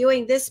be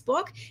reviewing this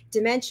book,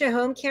 Dementia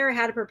Home Care,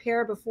 How to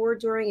Prepare Before,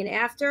 During, and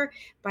After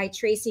by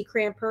Tracy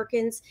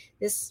Cram-Perkins.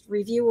 This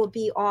review will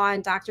be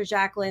on Dr.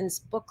 Jacqueline's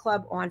book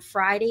club on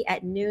Friday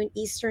at noon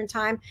Eastern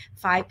Time,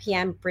 5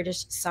 p.m.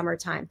 British Summer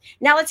Time.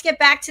 Now let's get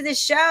back to the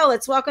show.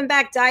 Let's welcome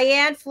back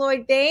Diane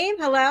Floyd Boehm.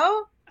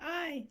 Hello.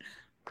 Hi.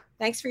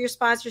 Thanks for your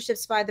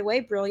sponsorships, by the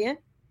way. Brilliant.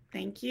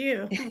 Thank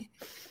you.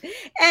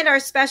 And our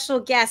special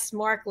guest,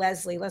 Mark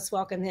Leslie. Let's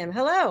welcome him.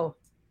 Hello.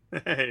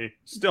 Hey,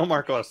 still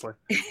Mark Leslie.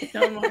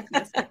 Still Mark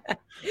Leslie.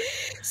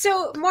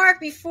 So, Mark,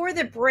 before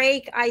the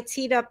break, I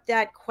teed up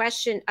that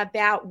question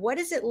about what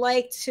is it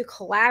like to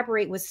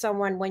collaborate with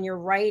someone when you're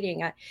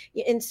writing?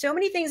 In so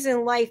many things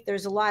in life,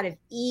 there's a lot of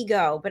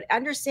ego, but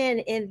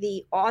understand in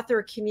the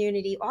author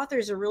community,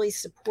 authors are really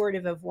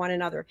supportive of one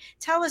another.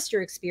 Tell us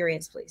your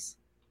experience, please.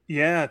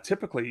 Yeah,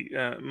 typically,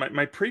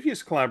 my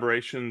previous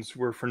collaborations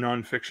were for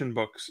nonfiction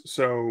books.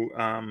 So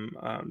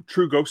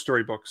true ghost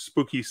story books,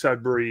 Spooky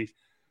Sudbury,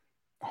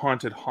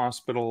 Haunted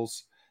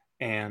Hospitals,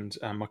 and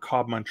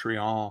Macabre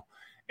Montreal.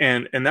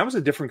 And that was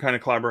a different kind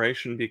of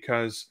collaboration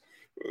because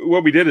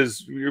what we did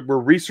is we're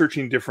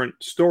researching different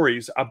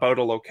stories about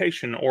a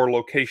location or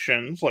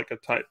locations, like a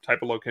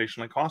type of location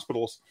like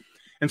hospitals.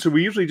 And so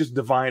we usually just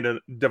divide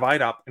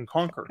up and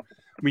conquer.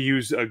 We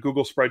use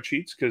Google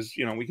spreadsheets because,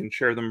 we can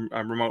share them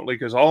remotely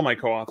because all my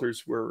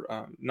co-authors were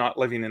not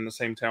living in the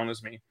same town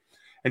as me,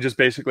 and just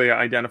basically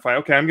identify,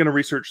 okay, I'm going to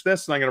research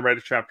this and I'm going to write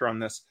a chapter on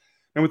this.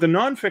 And with the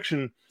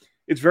nonfiction,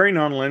 it's very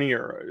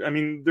nonlinear. I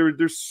mean,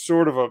 there's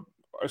sort of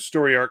a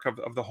story arc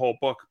of the whole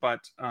book,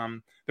 but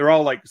they're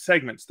all like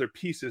segments, they're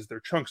pieces,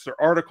 they're chunks,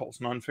 they're articles,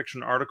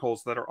 nonfiction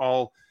articles that are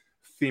all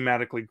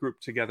thematically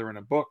grouped together in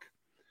a book.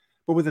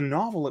 But with a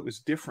novel, it was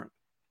different.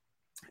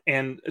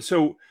 And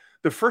so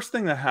the first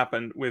thing that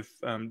happened with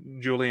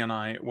Julie and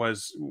I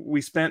was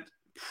we spent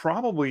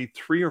probably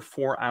 3 or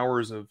 4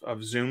 hours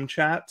of Zoom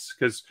chats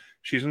because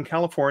she's in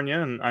California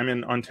and I'm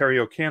in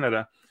Ontario,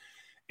 Canada,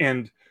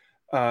 and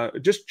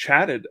just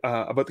chatted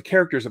about the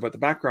characters, about the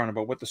background,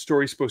 about what the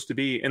story's supposed to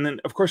be. And then,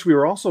 of course, we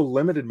were also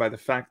limited by the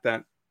fact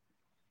that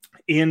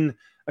in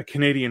A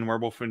Canadian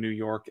Werewolf in New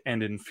York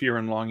and in Fear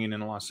and Longing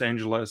in Los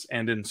Angeles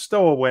and in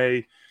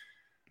Stowaway,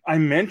 I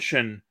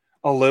mention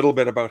a little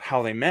bit about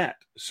how they met.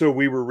 So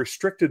we were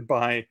restricted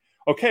by,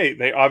 okay,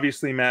 they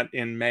obviously met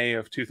in May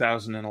of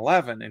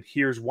 2011, and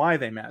here's why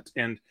they met.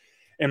 And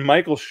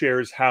Michael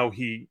shares how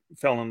he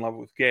fell in love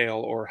with Gail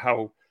or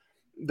how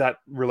that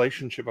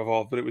relationship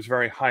evolved, but it was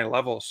very high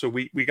level. So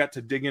we got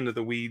to dig into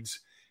the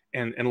weeds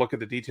and look at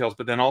the details,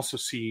 but then also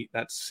see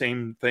that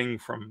same thing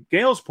from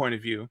Gail's point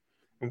of view.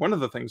 And one of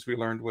the things we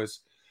learned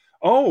was,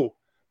 oh,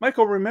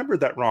 Michael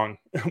remembered that wrong,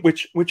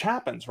 which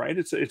happens, right?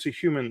 It's a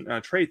human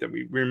trait that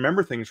we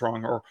remember things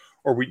wrong,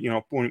 or we,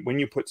 when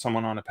you put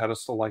someone on a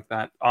pedestal like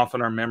that,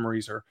 often our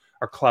memories are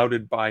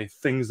clouded by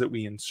things that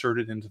we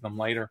inserted into them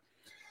later.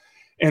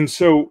 And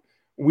so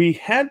we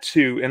had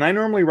to, and I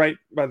normally write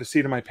by the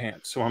seat of my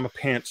pants, so I'm a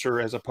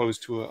pantser as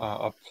opposed to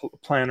a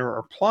planner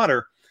or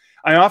plotter.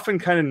 I often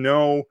kind of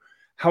know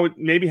how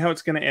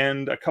it's going to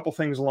end, a couple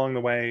things along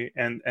the way,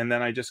 and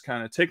then I just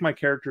kind of take my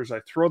characters, I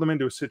throw them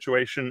into a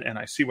situation, and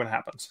I see what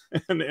happens.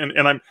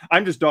 and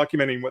I'm just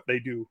documenting what they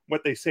do,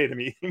 what they say to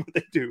me, and what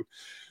they do.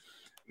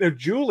 Now,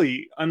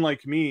 Julie,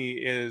 unlike me,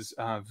 is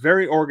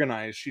very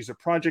organized. She's a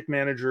project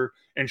manager,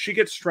 and she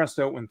gets stressed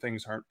out when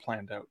things aren't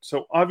planned out.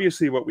 So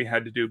obviously what we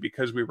had to do,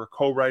 because we were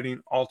co-writing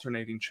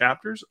alternating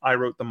chapters, I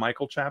wrote the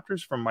Michael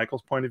chapters from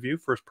Michael's point of view,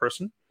 first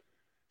person.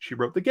 She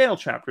wrote the Gail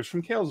chapters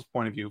from Gail's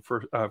point of view,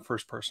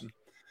 first person.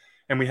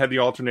 And we had the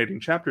alternating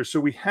chapters. So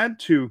we had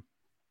to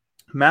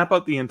map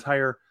out the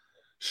entire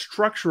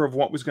structure of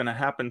what was going to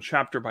happen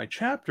chapter by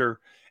chapter.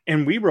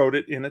 And we wrote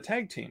it in a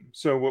tag team.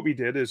 So what we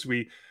did is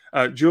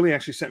Julie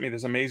actually sent me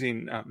this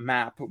amazing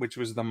map, which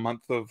was the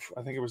month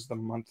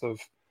of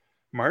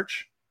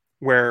March,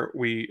 where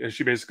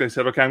she basically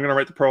said, okay, I'm going to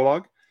write the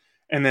prologue,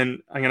 and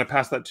then I'm going to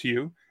pass that to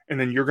you. And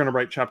then you're going to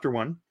write chapter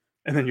 1,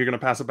 and then you're going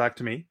to pass it back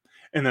to me.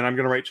 And then I'm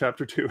going to write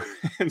chapter 2.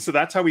 And so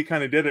that's how we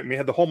kind of did it. And we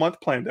had the whole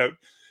month planned out,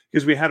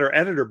 because we had our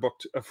editor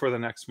booked for the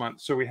next month.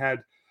 So we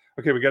had,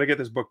 okay, we got to get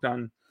this book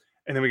done,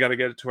 and then we got to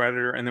get it to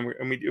editor, and then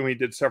we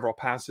did several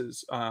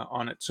passes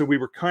on it. So we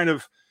were kind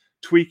of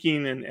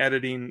tweaking and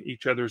editing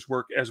each other's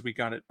work as we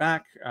got it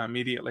back,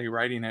 immediately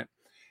writing it.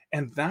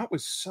 And that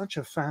was such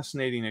a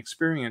fascinating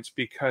experience,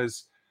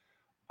 because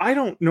I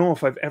don't know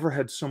if I've ever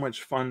had so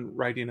much fun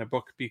writing a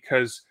book,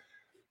 because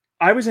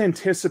I was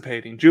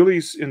anticipating,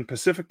 Julie's in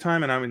Pacific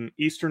time and I'm in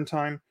Eastern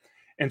time.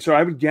 And so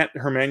I would get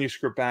her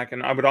manuscript back,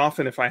 and I would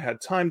often, if I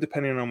had time,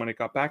 depending on when it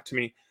got back to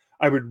me,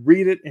 I would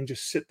read it and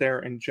just sit there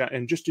and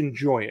just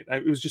enjoy it.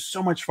 It was just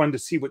so much fun to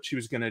see what she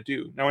was going to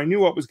do. Now, I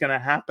knew what was going to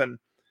happen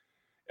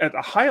at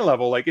a high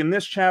level, like in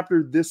this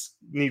chapter, this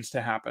needs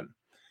to happen,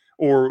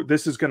 or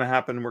this is going to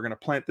happen. We're going to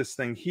plant this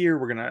thing here.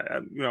 We're going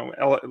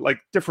to,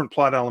 like different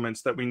plot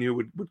elements that we knew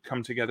would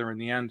come together in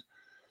the end.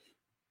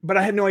 But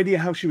I had no idea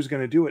how she was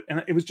going to do it.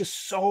 And it was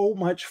just so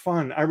much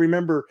fun. I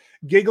remember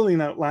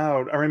giggling out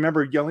loud. I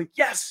remember yelling,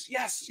 yes,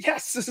 yes,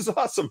 yes, this is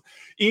awesome.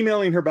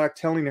 Emailing her back,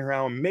 telling her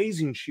how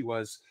amazing she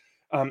was.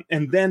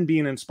 And then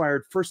being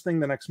inspired. First thing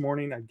the next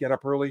morning, I'd get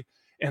up early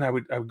and I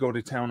would go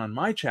to town on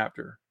my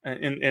chapter.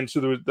 And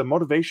so the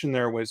motivation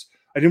there was,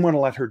 I didn't want to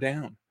let her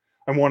down.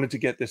 I wanted to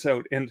get this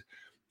out. And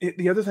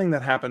the other thing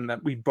that happened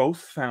that we both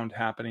found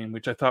happening,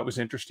 which I thought was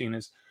interesting,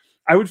 is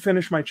I would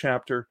finish my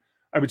chapter,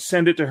 I would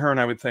send it to her, and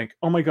I would think,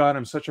 oh my God,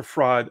 I'm such a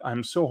fraud.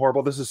 I'm so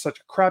horrible. This is such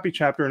a crappy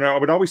chapter. And I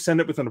would always send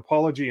it with an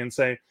apology and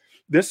say,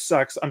 this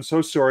sucks. I'm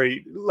so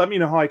sorry. Let me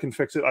know how I can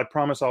fix it. I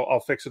promise I'll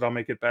fix it. I'll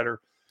make it better.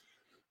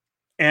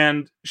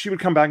 And she would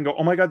come back and go,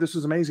 oh my God, this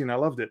was amazing. I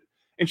loved it.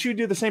 And she would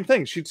do the same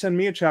thing. She'd send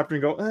me a chapter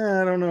and go,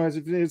 I don't know.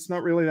 It's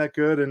not really that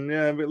good. And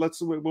yeah, but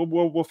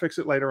we'll fix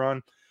it later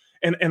on.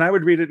 And I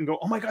would read it and go,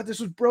 oh my God,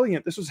 this was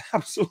brilliant. This was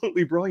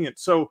absolutely brilliant.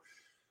 So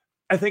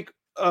I think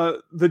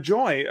the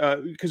joy,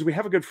 because we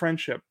have a good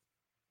friendship.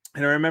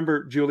 And I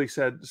remember Julie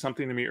said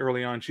something to me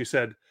early on. She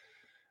said,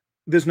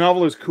 this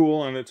novel is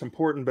cool and it's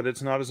important, but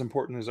it's not as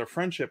important as our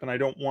friendship. And I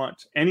don't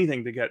want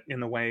anything to get in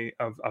the way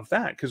of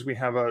that, because we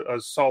have a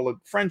solid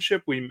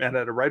friendship. We met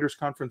at a writer's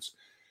conference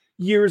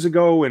years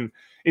ago. And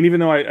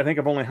even though I think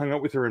I've only hung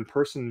out with her in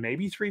person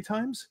maybe 3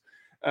 times,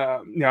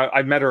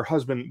 I met her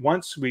husband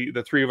once.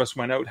 The 3 of us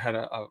went out, had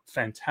a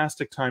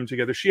fantastic time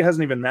together. She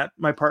hasn't even met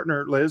my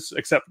partner, Liz,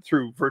 except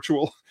through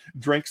virtual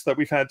drinks that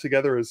we've had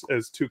together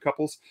as 2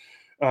 couples.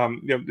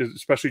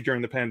 Especially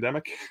during the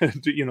pandemic,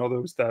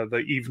 those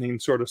the evening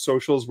sort of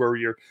socials where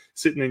you're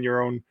sitting in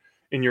your own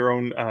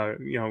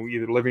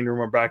either living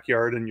room or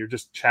backyard, and you're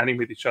just chatting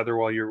with each other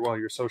while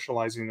you're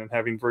socializing and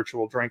having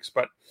virtual drinks.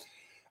 But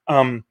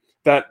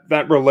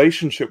that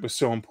relationship was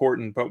so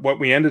important. But what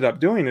we ended up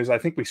doing is I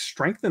think we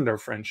strengthened our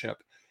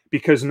friendship,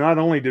 because not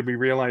only did we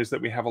realize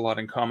that we have a lot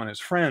in common as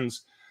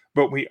friends,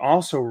 but we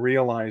also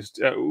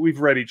realized we've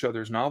read each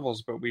other's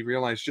novels, but we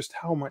realized just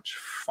how much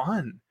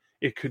fun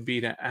it could be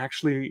to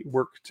actually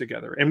work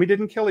together. And we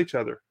didn't kill each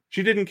other.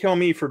 She didn't kill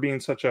me for being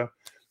such a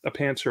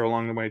pantser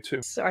along the way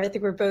too. Sorry, I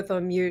think we're both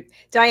on mute.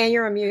 Diane,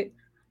 you're on mute.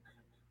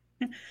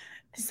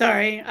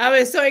 Sorry. I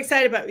was so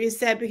excited about what you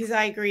said, because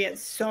I agree.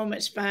 It's so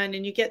much fun,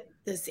 and you get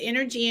this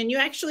energy, and you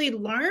actually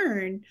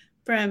learn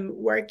from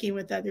working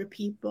with other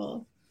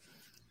people.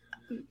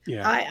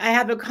 Yeah. I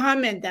have a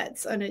comment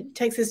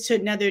takes us to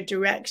another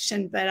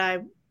direction, but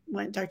I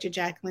want Dr.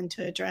 Jacqueline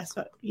to address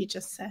what you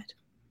just said.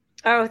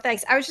 Oh,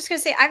 thanks. I was just going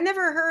to say, I've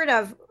never heard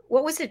of,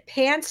 what was it,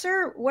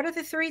 pantser? What are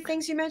the 3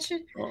 things you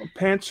mentioned?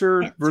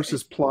 Pantser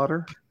versus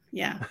plotter.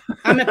 Yeah,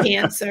 I'm a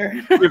pantser.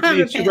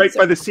 You write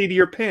by the seat of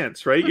your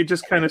pants, right? You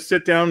just kind of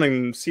sit down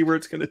and see where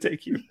it's going to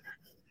take you.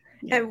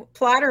 And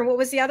plotter, what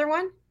was the other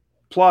one?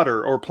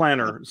 plotter or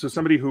planner. So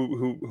somebody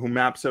who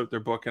maps out their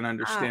book and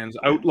understands,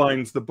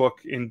 outlines the book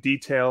in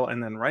detail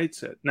and then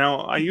writes it. Now,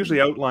 I usually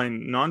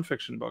outline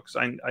nonfiction books.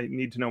 I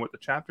need to know what the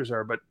chapters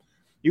are, but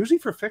usually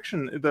for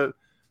fiction,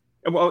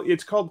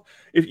 it's called,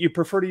 if you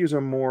prefer to use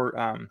a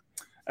more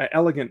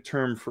elegant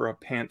term for a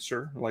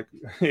pantser, like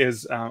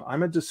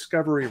I'm a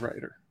discovery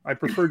writer. I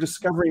prefer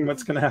discovering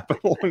what's going to happen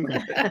along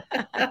the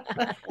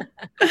way.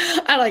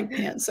 I like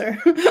pantser,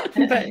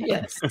 but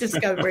yes,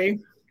 discovery.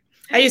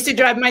 I used to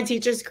drive my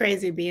teachers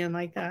crazy being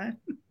like that.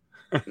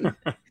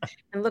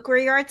 And look where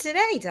you are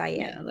today, Diane.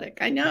 Yeah,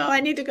 look, I know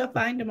I need to go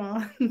find them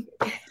all.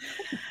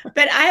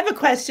 But I have a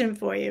question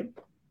for you.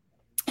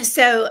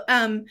 So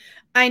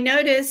I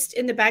noticed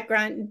in the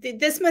background,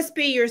 this must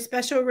be your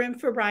special room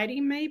for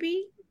writing,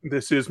 maybe?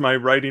 This is my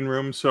writing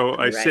room. So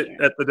I sit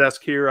at the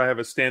desk here. I have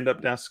a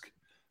stand-up desk.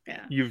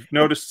 Yeah. You've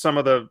noticed some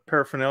of the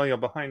paraphernalia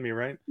behind me,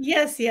 right?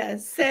 Yes,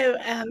 yes. So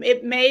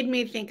it made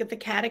me think of the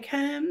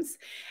catacombs.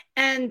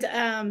 And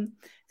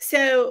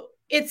so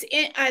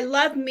I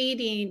love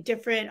meeting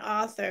different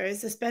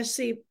authors,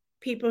 especially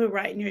people who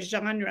write in your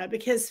genre,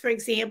 because, for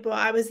example,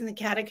 I was in the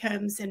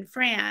catacombs in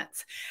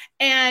France,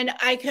 and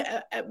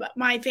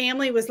my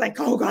family was like,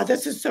 "Oh God,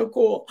 this is so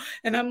cool,"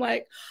 and I'm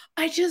like,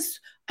 I just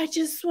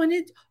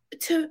wanted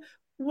to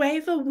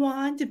wave a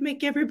wand and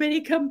make everybody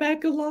come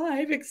back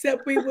alive,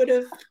 except we would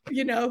have,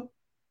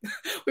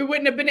 we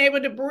wouldn't have been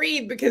able to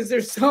breathe because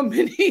there's so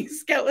many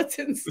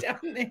skeletons down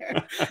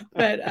there.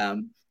 But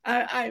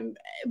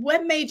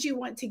what made you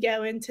want to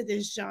go into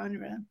this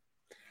genre?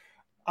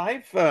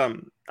 I've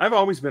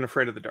always been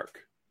afraid of the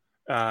dark.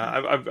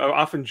 I've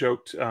often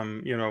joked,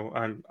 when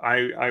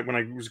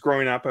I was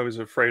growing up, I was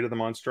afraid of the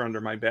monster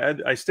under my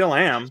bed. I still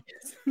am.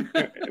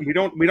 We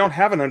don't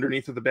have an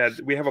underneath of the bed.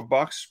 We have a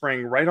box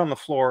spring right on the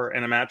floor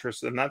and a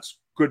mattress, and that's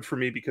good for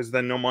me because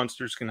then no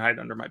monsters can hide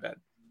under my bed.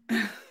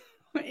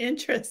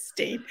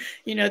 Interesting.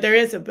 There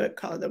is a book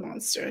called The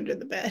Monster Under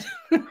the Bed.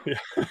 Yeah,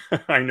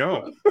 I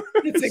know.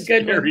 It's a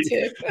good one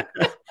too.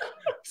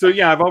 So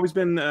yeah, I've always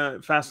been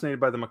fascinated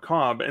by the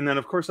macabre, and then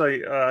of course I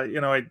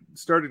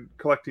started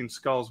collecting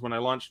skulls when I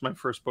launched my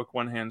first book,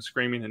 One Hand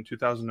Screaming, in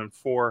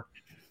 2004.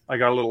 I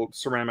got a little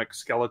ceramic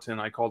skeleton.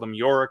 I called him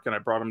Yorick, and I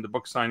brought him to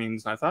book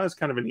signings, and I thought it was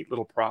kind of a neat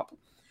little prop.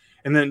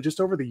 And then just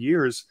over the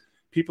years,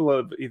 people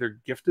have either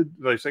gifted,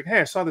 they say,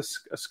 "Hey, I saw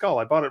this skull.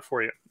 I bought it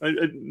for you."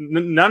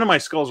 None of my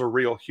skulls are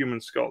real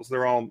human skulls.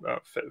 They're all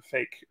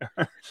fake,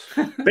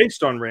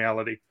 based on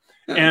reality.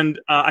 And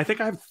I think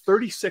I have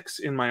 36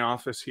 in my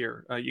office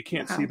here. You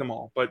can't see them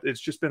all, but it's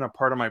just been a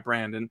part of my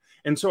brand.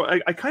 And so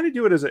I kind of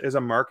do it as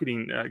a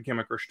marketing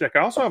gimmick or shtick. I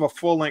also have a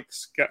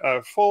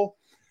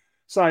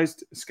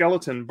full-sized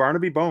skeleton,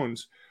 Barnaby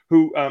Bones,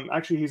 who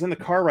actually he's in the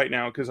car right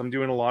now because I'm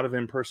doing a lot of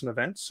in-person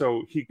events.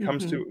 So he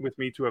comes with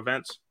me to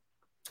events.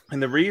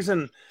 And the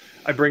reason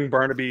I bring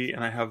Barnaby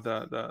and I have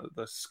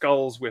the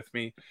skulls with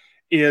me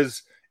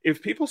is if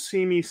people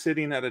see me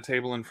sitting at a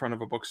table in front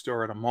of a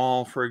bookstore at a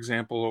mall, for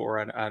example, or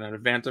at an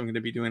event, I'm going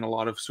to be doing a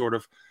lot of sort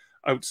of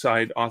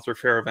outside author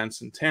fair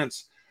events and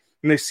tents,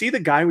 and they see the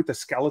guy with the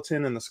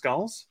skeleton and the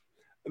skulls,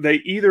 they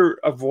either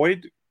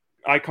avoid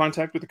eye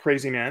contact with the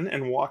crazy man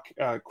and walk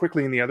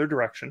quickly in the other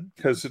direction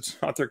because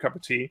it's not their cup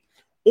of tea,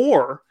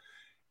 or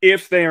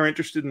if they are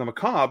interested in the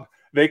macabre,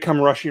 they come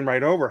rushing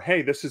right over.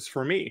 "Hey, this is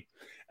for me."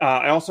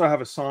 I also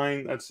have a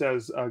sign that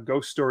says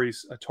 "Ghost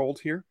Stories Told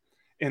Here."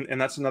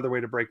 And that's another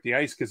way to break the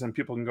ice, because then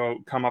people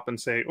can come up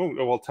and say, "Oh,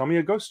 well, tell me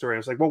a ghost story." I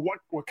was like, "Well,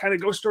 what kind of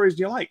ghost stories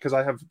do you like?" Because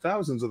I have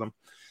thousands of them.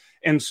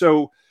 And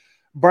so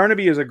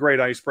Barnaby is a great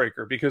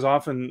icebreaker, because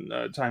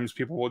oftentimes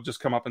people will just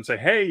come up and say,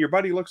 "Hey, your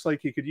buddy looks like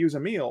he could use a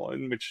meal,"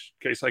 in which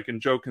case I can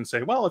joke and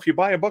say, "Well, if you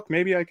buy a book,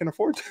 maybe I can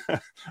afford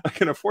that."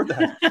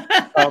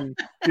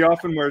 He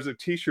often wears a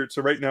t-shirt.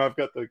 So right now I've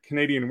got the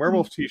Canadian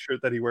Werewolf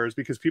t-shirt that he wears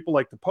because people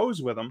like to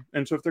pose with him.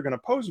 And so if they're going to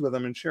pose with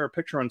him and share a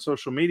picture on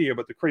social media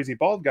about the crazy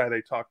bald guy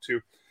they talk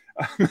to,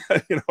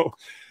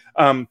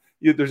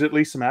 there's at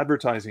least some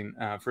advertising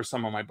for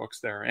some of my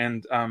books there.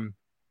 And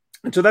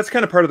so that's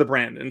kind of part of the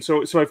brand. And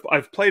so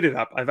I've played it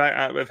up.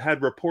 I've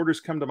had reporters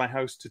come to my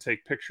house to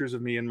take pictures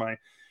of me in my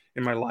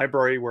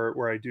library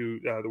where I do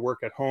the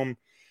work at home.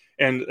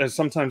 And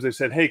sometimes they've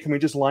said, "Hey, can we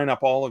just line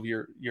up all of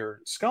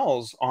your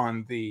skulls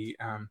on the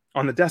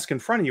desk in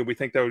front of you? We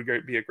think that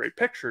would be a great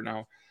picture."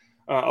 Now,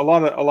 a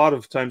lot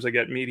of times I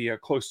get media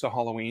close to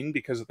Halloween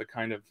because of the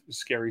kind of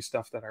scary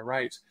stuff that I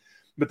write.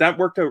 But that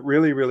worked out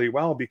really, really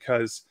well,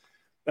 because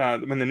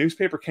when the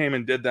newspaper came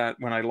and did that,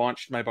 when I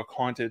launched my book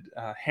Haunted,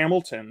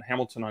 Hamilton,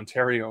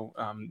 Ontario,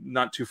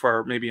 not too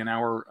far, maybe an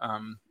hour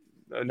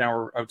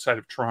outside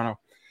of Toronto,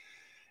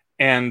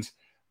 and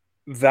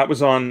that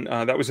was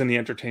in the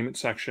entertainment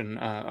section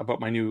about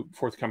my new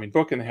forthcoming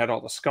book, and they had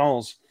all the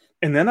skulls.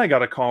 And then I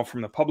got a call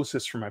from the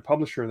publicist for my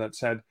publisher that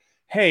said,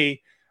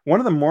 "Hey, one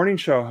of the morning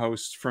show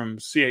hosts from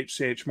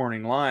CHCH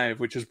Morning Live,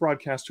 which is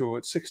broadcast to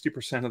about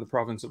 60% of the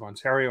province of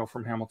Ontario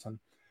from Hamilton,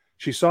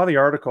 she saw the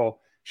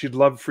article. She'd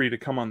love for you to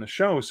come on the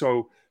show."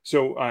 So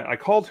I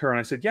called her and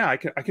I said, "Yeah, I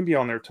can be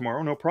on there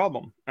tomorrow, no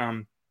problem."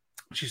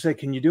 She said,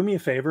 "Can you do me a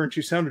favor?" And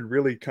she sounded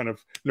really kind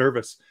of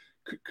nervous.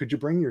 could you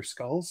bring your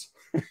skulls?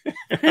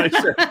 I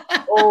said,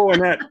 oh,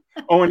 Annette,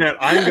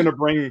 I'm going to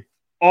bring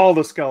all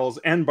the skulls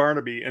and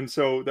Barnaby. And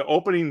so the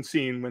opening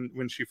scene,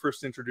 when she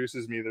first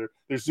introduces me,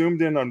 they're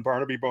zoomed in on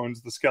Barnaby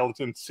Bones, the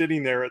skeleton,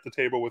 sitting there at the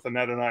table with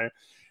Annette and I.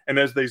 And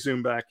as they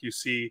zoom back, you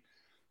see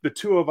the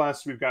two of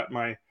us.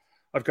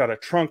 I've got a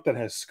trunk that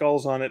has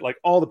skulls on it, like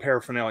all the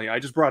paraphernalia. I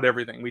just brought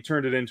everything. We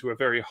turned it into a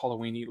very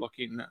Halloween-y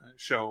looking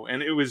show.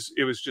 And it was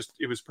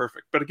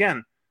perfect. But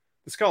again,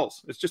 the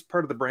skulls, it's just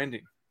part of the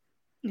branding.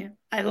 Yeah,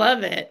 I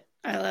love it.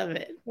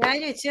 Yeah, I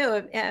do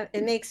too.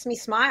 It makes me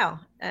smile.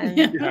 And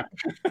yeah.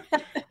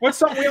 What's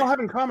something we all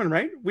have in common,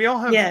 right? We all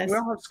have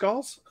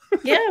skulls.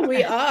 Yeah,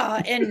 we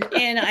are.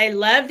 And I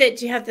love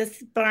that you have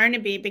this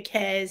Barnaby,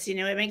 because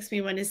it makes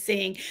me want to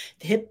sing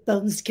the hip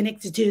bones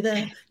connected to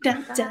the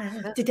da, da,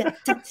 da, da,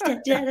 da, da,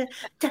 da,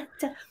 da,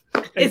 da.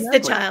 It's the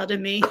child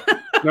in me.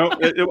 No,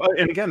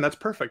 and again, that's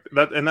perfect.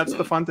 That's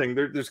the fun thing.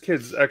 There's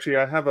kids. Actually,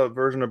 I have a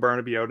version of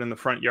Barnaby out in the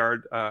front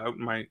yard, out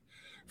in my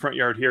front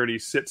yard here, and he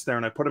sits there,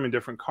 and I put him in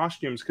different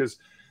costumes because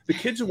the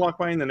kids who walk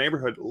by in the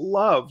neighborhood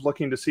love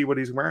looking to see what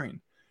he's wearing.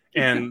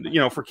 And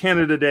for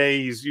Canada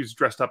Day, he's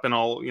dressed up in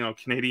all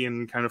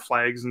Canadian kind of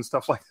flags and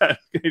stuff like that,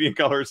 Canadian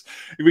colors.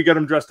 We got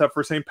him dressed up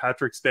for St.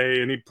 Patrick's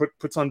Day, and he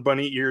puts on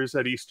bunny ears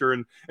at Easter,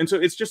 and so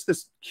it's just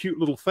this cute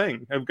little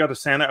thing. I've got a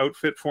Santa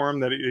outfit for him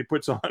that he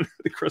puts on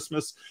at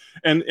Christmas,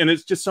 and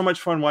it's just so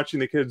much fun watching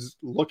the kids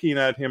looking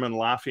at him and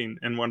laughing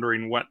and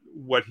wondering what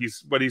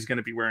he's going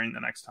to be wearing the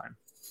next time.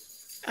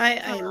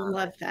 I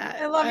love that.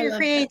 I love your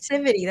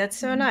creativity. That's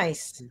so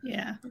nice.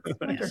 Yeah. That's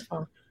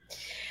wonderful.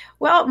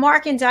 Well,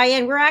 Mark and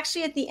Diane, we're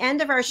actually at the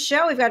end of our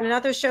show. We've got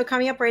another show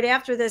coming up right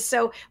after this.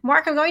 So,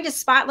 Mark, I'm going to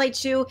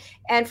spotlight you.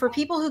 And for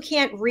people who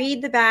can't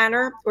read the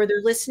banner or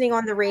they're listening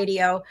on the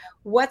radio,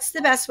 what's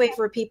the best way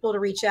for people to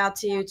reach out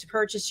to you, to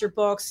purchase your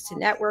books, to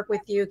network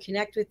with you,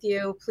 connect with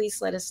you?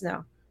 Please let us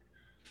know.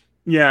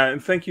 Yeah,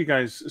 and thank you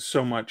guys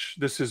so much.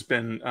 This has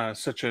been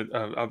such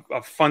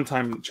a fun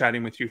time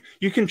chatting with you.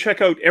 You can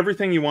check out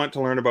everything you want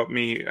to learn about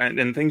me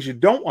and things you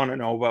don't want to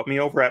know about me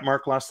over at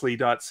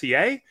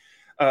markleslie.ca.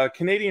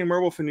 Canadian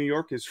Werewolf in New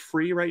York is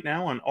free right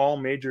now on all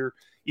major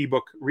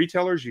ebook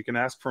retailers. You can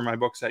ask for my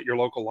books at your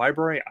local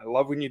library. I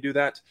love when you do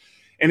that.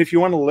 And if you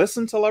want to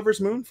listen to Lover's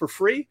Moon for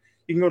free,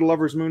 you can go to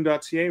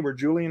loversmoon.ca, where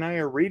Julie and I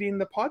are reading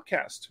the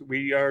podcast.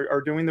 We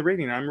are doing the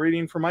reading. I'm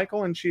reading for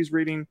Michael, and she's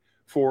reading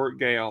for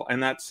Gail.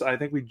 And I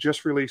think we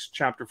just released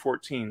chapter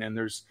 14, and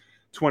there's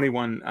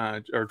 21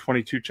 or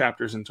 22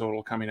 chapters in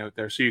total coming out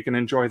there. So you can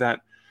enjoy that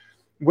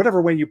whatever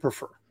way you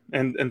prefer.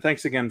 And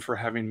thanks again for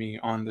having me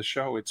on the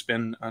show. It's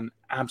been an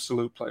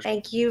absolute pleasure.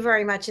 Thank you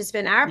very much. It's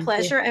been our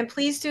pleasure. And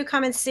please do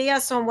come and see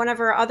us on one of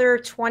our other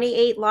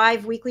 28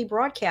 live weekly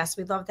broadcasts.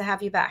 We'd love to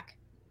have you back.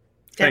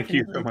 Thank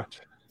you so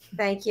much.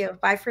 Thank you.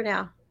 Bye for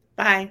now.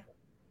 Bye.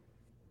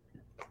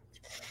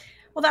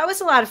 Well, that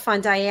was a lot of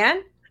fun,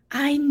 Diane.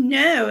 I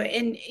know.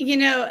 And,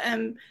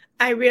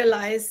 I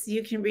realize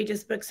you can read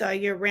his books all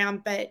year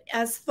round, but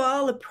as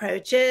fall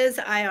approaches,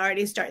 I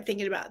already start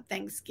thinking about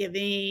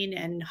Thanksgiving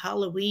and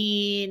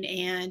Halloween.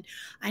 And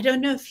I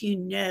don't know if you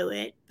know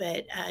it,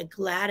 but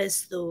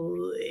Gladys the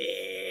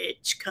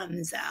Witch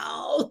comes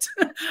out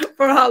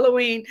for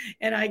Halloween,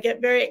 and I get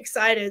very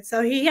excited.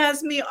 So he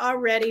has me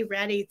already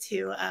ready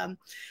to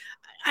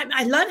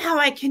I love how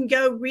I can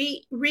go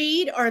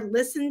read or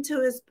listen to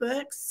his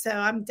books. So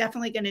I'm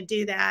definitely going to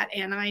do that.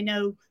 And I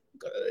know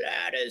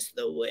Gladys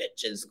the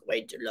Witch is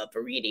going to love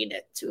reading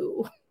it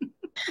too.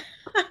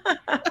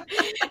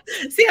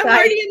 See, I'm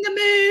already in the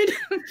mood.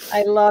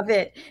 I love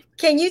it.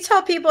 Can you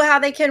tell people how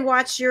they can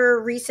watch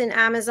your recent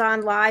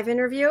Amazon Live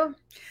interview?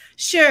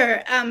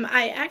 Sure.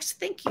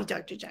 Thank you,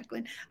 Dr.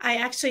 Jacqueline. I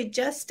actually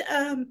just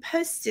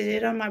posted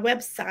it on my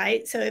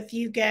website. So if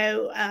you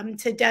go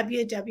to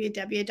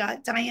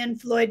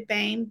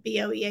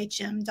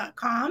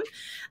www.dianefloydboehm.com,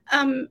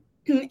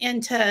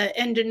 and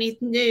to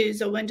underneath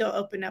news, a window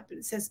open up and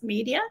it says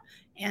media,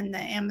 and the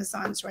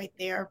Amazon's right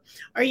there.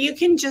 Or you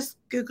can just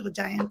Google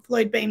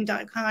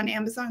DianeFloydBoehm.com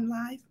Amazon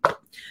Live.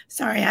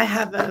 Sorry, I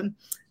have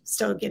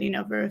still getting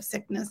over a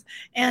sickness,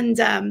 and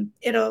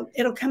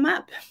it'll come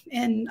up,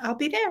 and I'll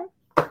be there.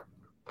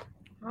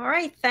 All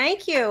right,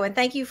 thank you, and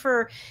thank you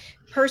for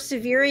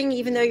persevering,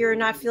 even though you're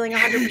not feeling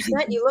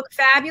 100%. You look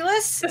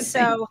fabulous.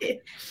 So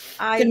it's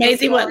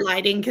amazing what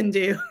lighting can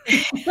do.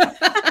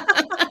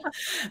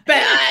 But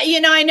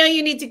I know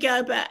you need to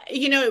go, but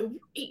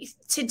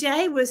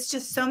today was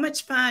just so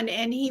much fun,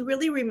 and he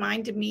really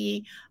reminded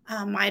me.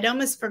 I'd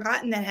almost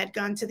forgotten that I had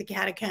gone to the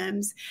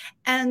catacombs,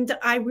 and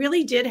I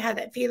really did have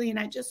that feeling.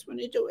 I just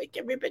wanted to wake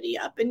everybody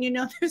up, and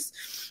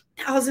there's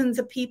thousands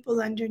of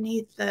people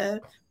underneath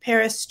the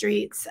Paris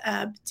streets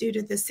due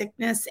to the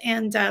sickness,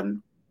 and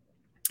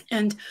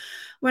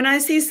when I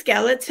see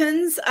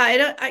skeletons,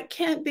 I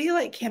can't be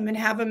like him and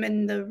have them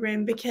in the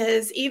room,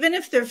 because even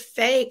if they're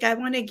fake, I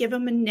want to give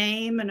them a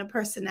name and a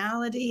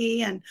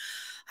personality, and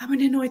I want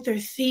to know what they're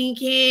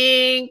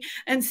thinking.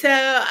 And so,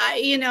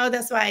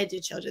 that's why I do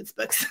children's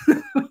books.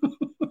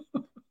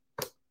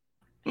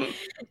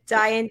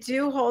 Diane,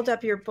 do hold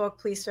up your book,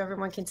 please, so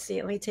everyone can see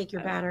it. Let me take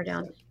your banner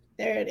down.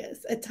 There it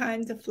is. A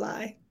Time to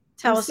Fly.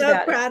 Tell I'm us so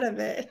about proud of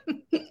it.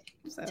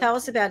 Tell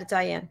us about it,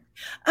 Diane.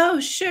 Oh,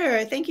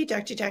 sure. Thank you,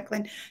 Dr.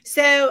 Jacqueline.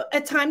 So, A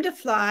Time to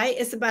Fly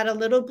is about a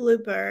little blue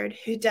bird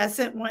who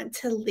doesn't want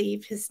to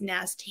leave his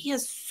nest. He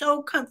is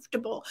so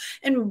comfortable.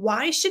 And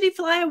why should he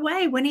fly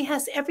away when he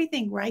has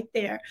everything right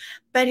there?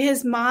 But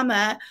his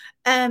mama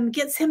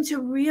gets him to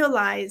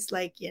realize,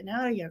 like,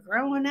 you're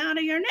growing out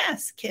of your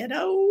nest,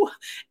 kiddo.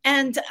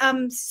 And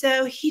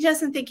so he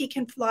doesn't think he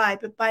can fly.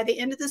 But by the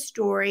end of the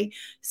story,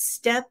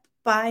 step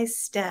by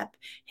step,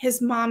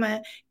 his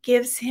mama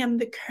gives him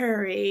the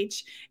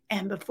courage,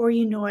 and before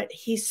you know it,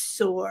 he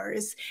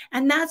soars.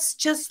 And that's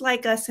just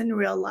like us in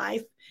real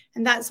life.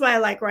 And that's why I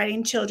like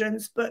writing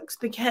children's books,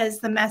 because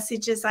the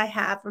messages I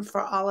have are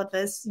for all of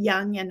us,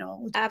 young and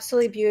old.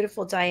 Absolutely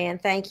beautiful, Diane.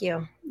 Thank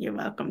you. You're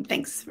welcome.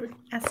 Thanks for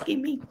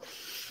asking me.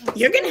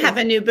 You're going to have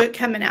a new book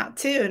coming out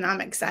too, and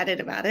I'm excited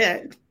about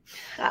it.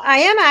 I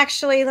am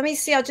actually. Let me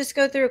see. I'll just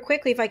go through it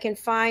quickly if I can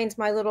find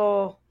my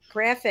little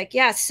graphic.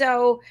 Yeah.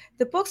 So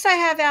the books I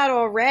have out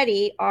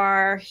already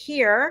are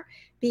here.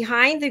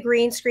 Behind the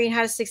Green Screen,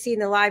 How to Succeed in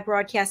the Live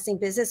Broadcasting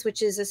Business,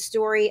 which is a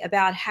story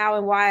about how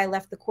and why I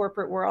left the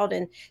corporate world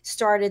and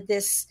started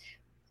this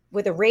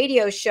with a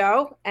radio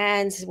show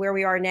and where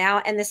we are now.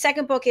 And the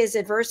second book is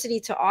Adversity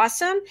to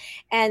Awesome.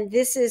 And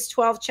this is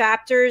 12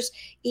 chapters.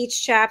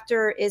 Each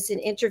chapter is an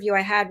interview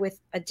I had with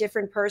a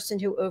different person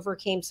who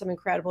overcame some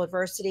incredible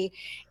adversity.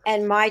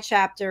 And my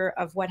chapter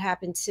of what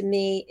happened to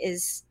me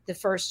is the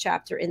first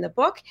chapter in the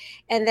book.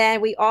 And then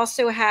we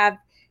also have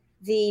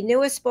the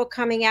newest book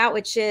coming out,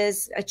 which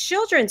is a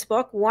children's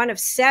book, one of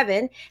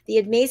 7, The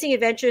Amazing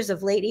Adventures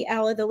of Lady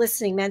Ella, the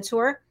Listening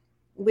Mentor.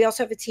 We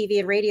also have a TV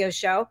and radio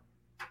show.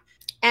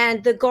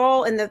 And the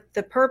goal and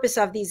the purpose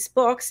of these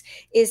books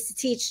is to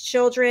teach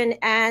children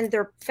and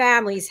their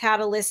families how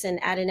to listen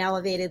at an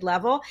elevated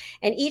level.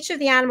 And each of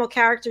the animal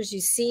characters you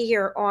see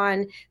here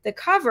on the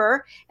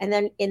cover and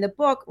then in the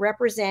book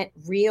represent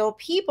real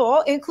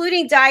people,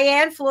 including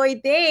Diane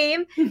Floyd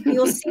Bame.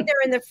 You'll see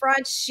there in the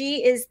front,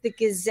 she is the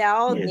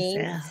gazelle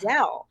named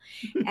Zell.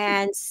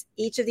 And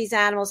each of these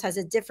animals has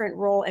a different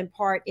role and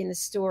part in the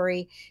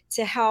story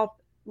to help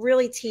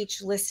really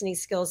teach listening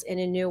skills in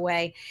a new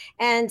way.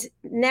 And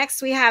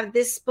next we have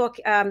this book.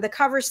 The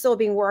cover is still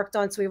being worked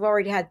on, so we've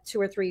already had 2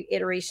 or 3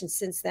 iterations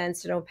since then,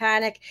 so don't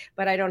panic,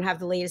 but I don't have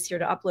the latest here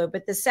to upload.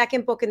 But the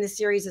second book in the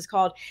series is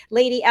called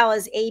Lady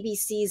Ella's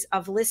ABCs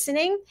of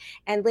Listening,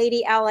 and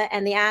Lady Ella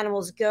and the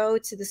animals go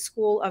to the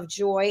School of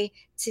Joy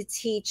to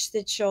teach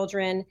the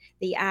children,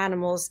 the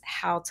animals,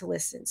 how to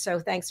listen. So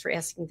thanks for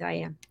asking,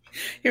 Diane.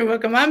 You're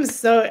welcome.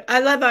 I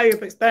love all your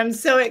books, but I'm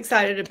so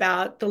excited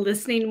about the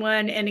listening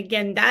one. And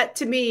again, that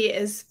to me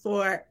is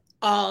for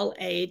all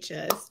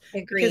ages.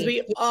 Agreed. Because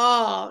we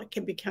all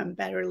can become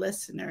better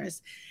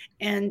listeners.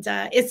 And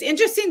it's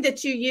interesting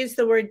that you use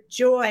the word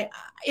joy.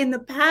 In the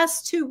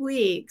past 2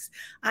 weeks,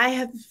 I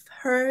have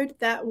heard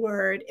that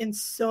word in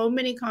so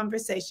many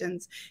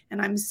conversations,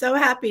 and I'm so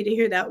happy to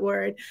hear that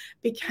word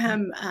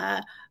become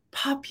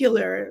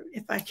popular,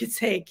 if I could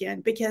say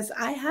again, because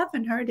I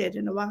haven't heard it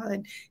in a while,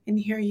 and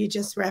here you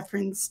just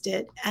referenced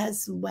it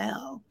as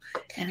well.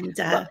 And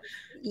yes,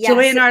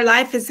 joy in our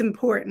life is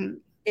important.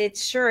 It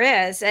sure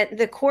is.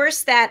 The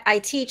course that I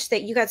teach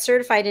that you got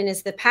certified in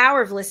is The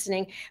Power of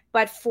Listening.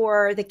 But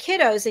for the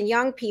kiddos and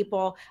young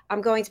people,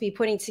 I'm going to be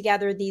putting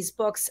together these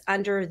books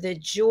under the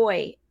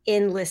joy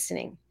in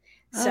listening.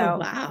 So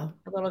wow.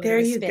 A little there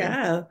bit of you spin.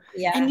 go.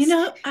 Yes. And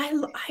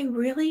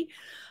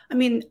I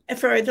mean,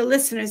 for the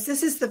listeners,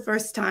 this is the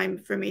first time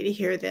for me to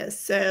hear this.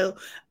 So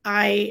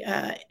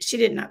she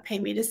did not pay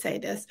me to say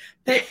this,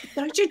 but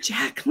Dr.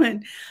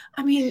 Jacqueline,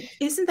 I mean,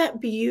 isn't that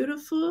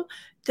beautiful?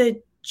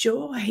 The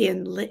joy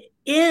in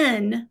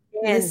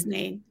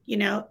listening,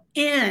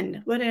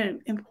 what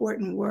an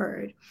important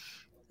word.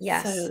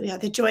 Yes. So yeah,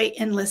 the joy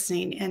in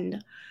listening.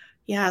 And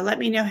yeah, let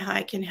me know how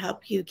I can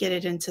help you get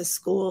it into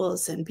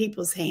schools and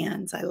people's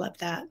hands. I love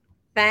that.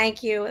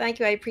 Thank you. Thank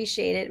you. I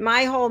appreciate it.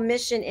 My whole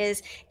mission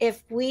is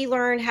if we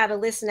learn how to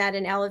listen at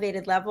an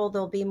elevated level,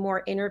 there'll be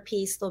more inner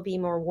peace, there'll be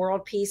more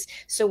world peace.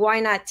 So why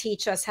not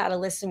teach us how to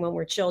listen when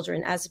we're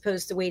children, as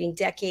opposed to waiting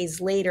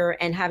decades later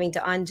and having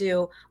to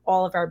undo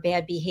all of our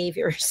bad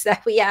behaviors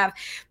that we have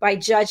by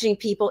judging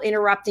people,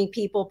 interrupting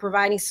people,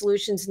 providing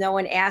solutions no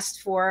one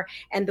asked for,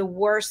 and the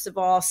worst of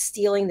all,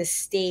 stealing the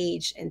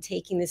stage and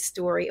taking the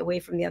story away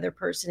from the other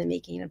person and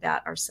making it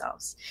about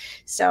ourselves.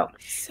 So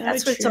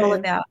that's what it's all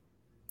about.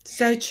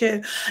 So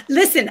true.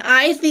 Listen,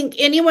 I think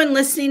anyone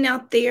listening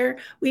out there,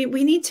 we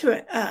need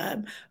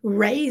to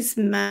raise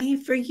money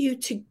for you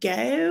to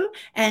go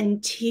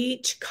and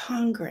teach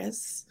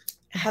Congress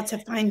how to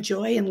find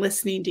joy in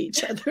listening to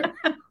each other.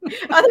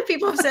 Other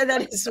people have said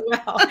that as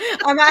well.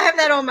 I have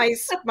that on my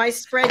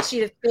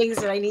spreadsheet of things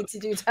that I need to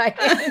do, Diane.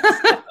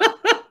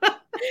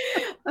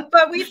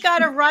 But we've got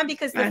to run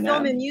because the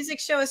film and music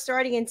show is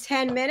starting in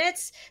 10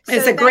 minutes. So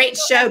it's a great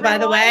show, by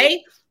the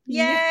way.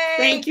 Yay.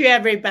 Thank you,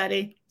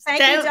 everybody. Thank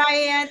you,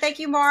 Diane. Thank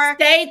you, Mark.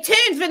 Stay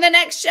tuned for the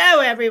next show,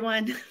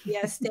 everyone.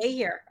 Yeah, stay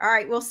here. All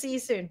right. We'll see you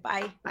soon.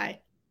 Bye.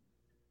 Bye.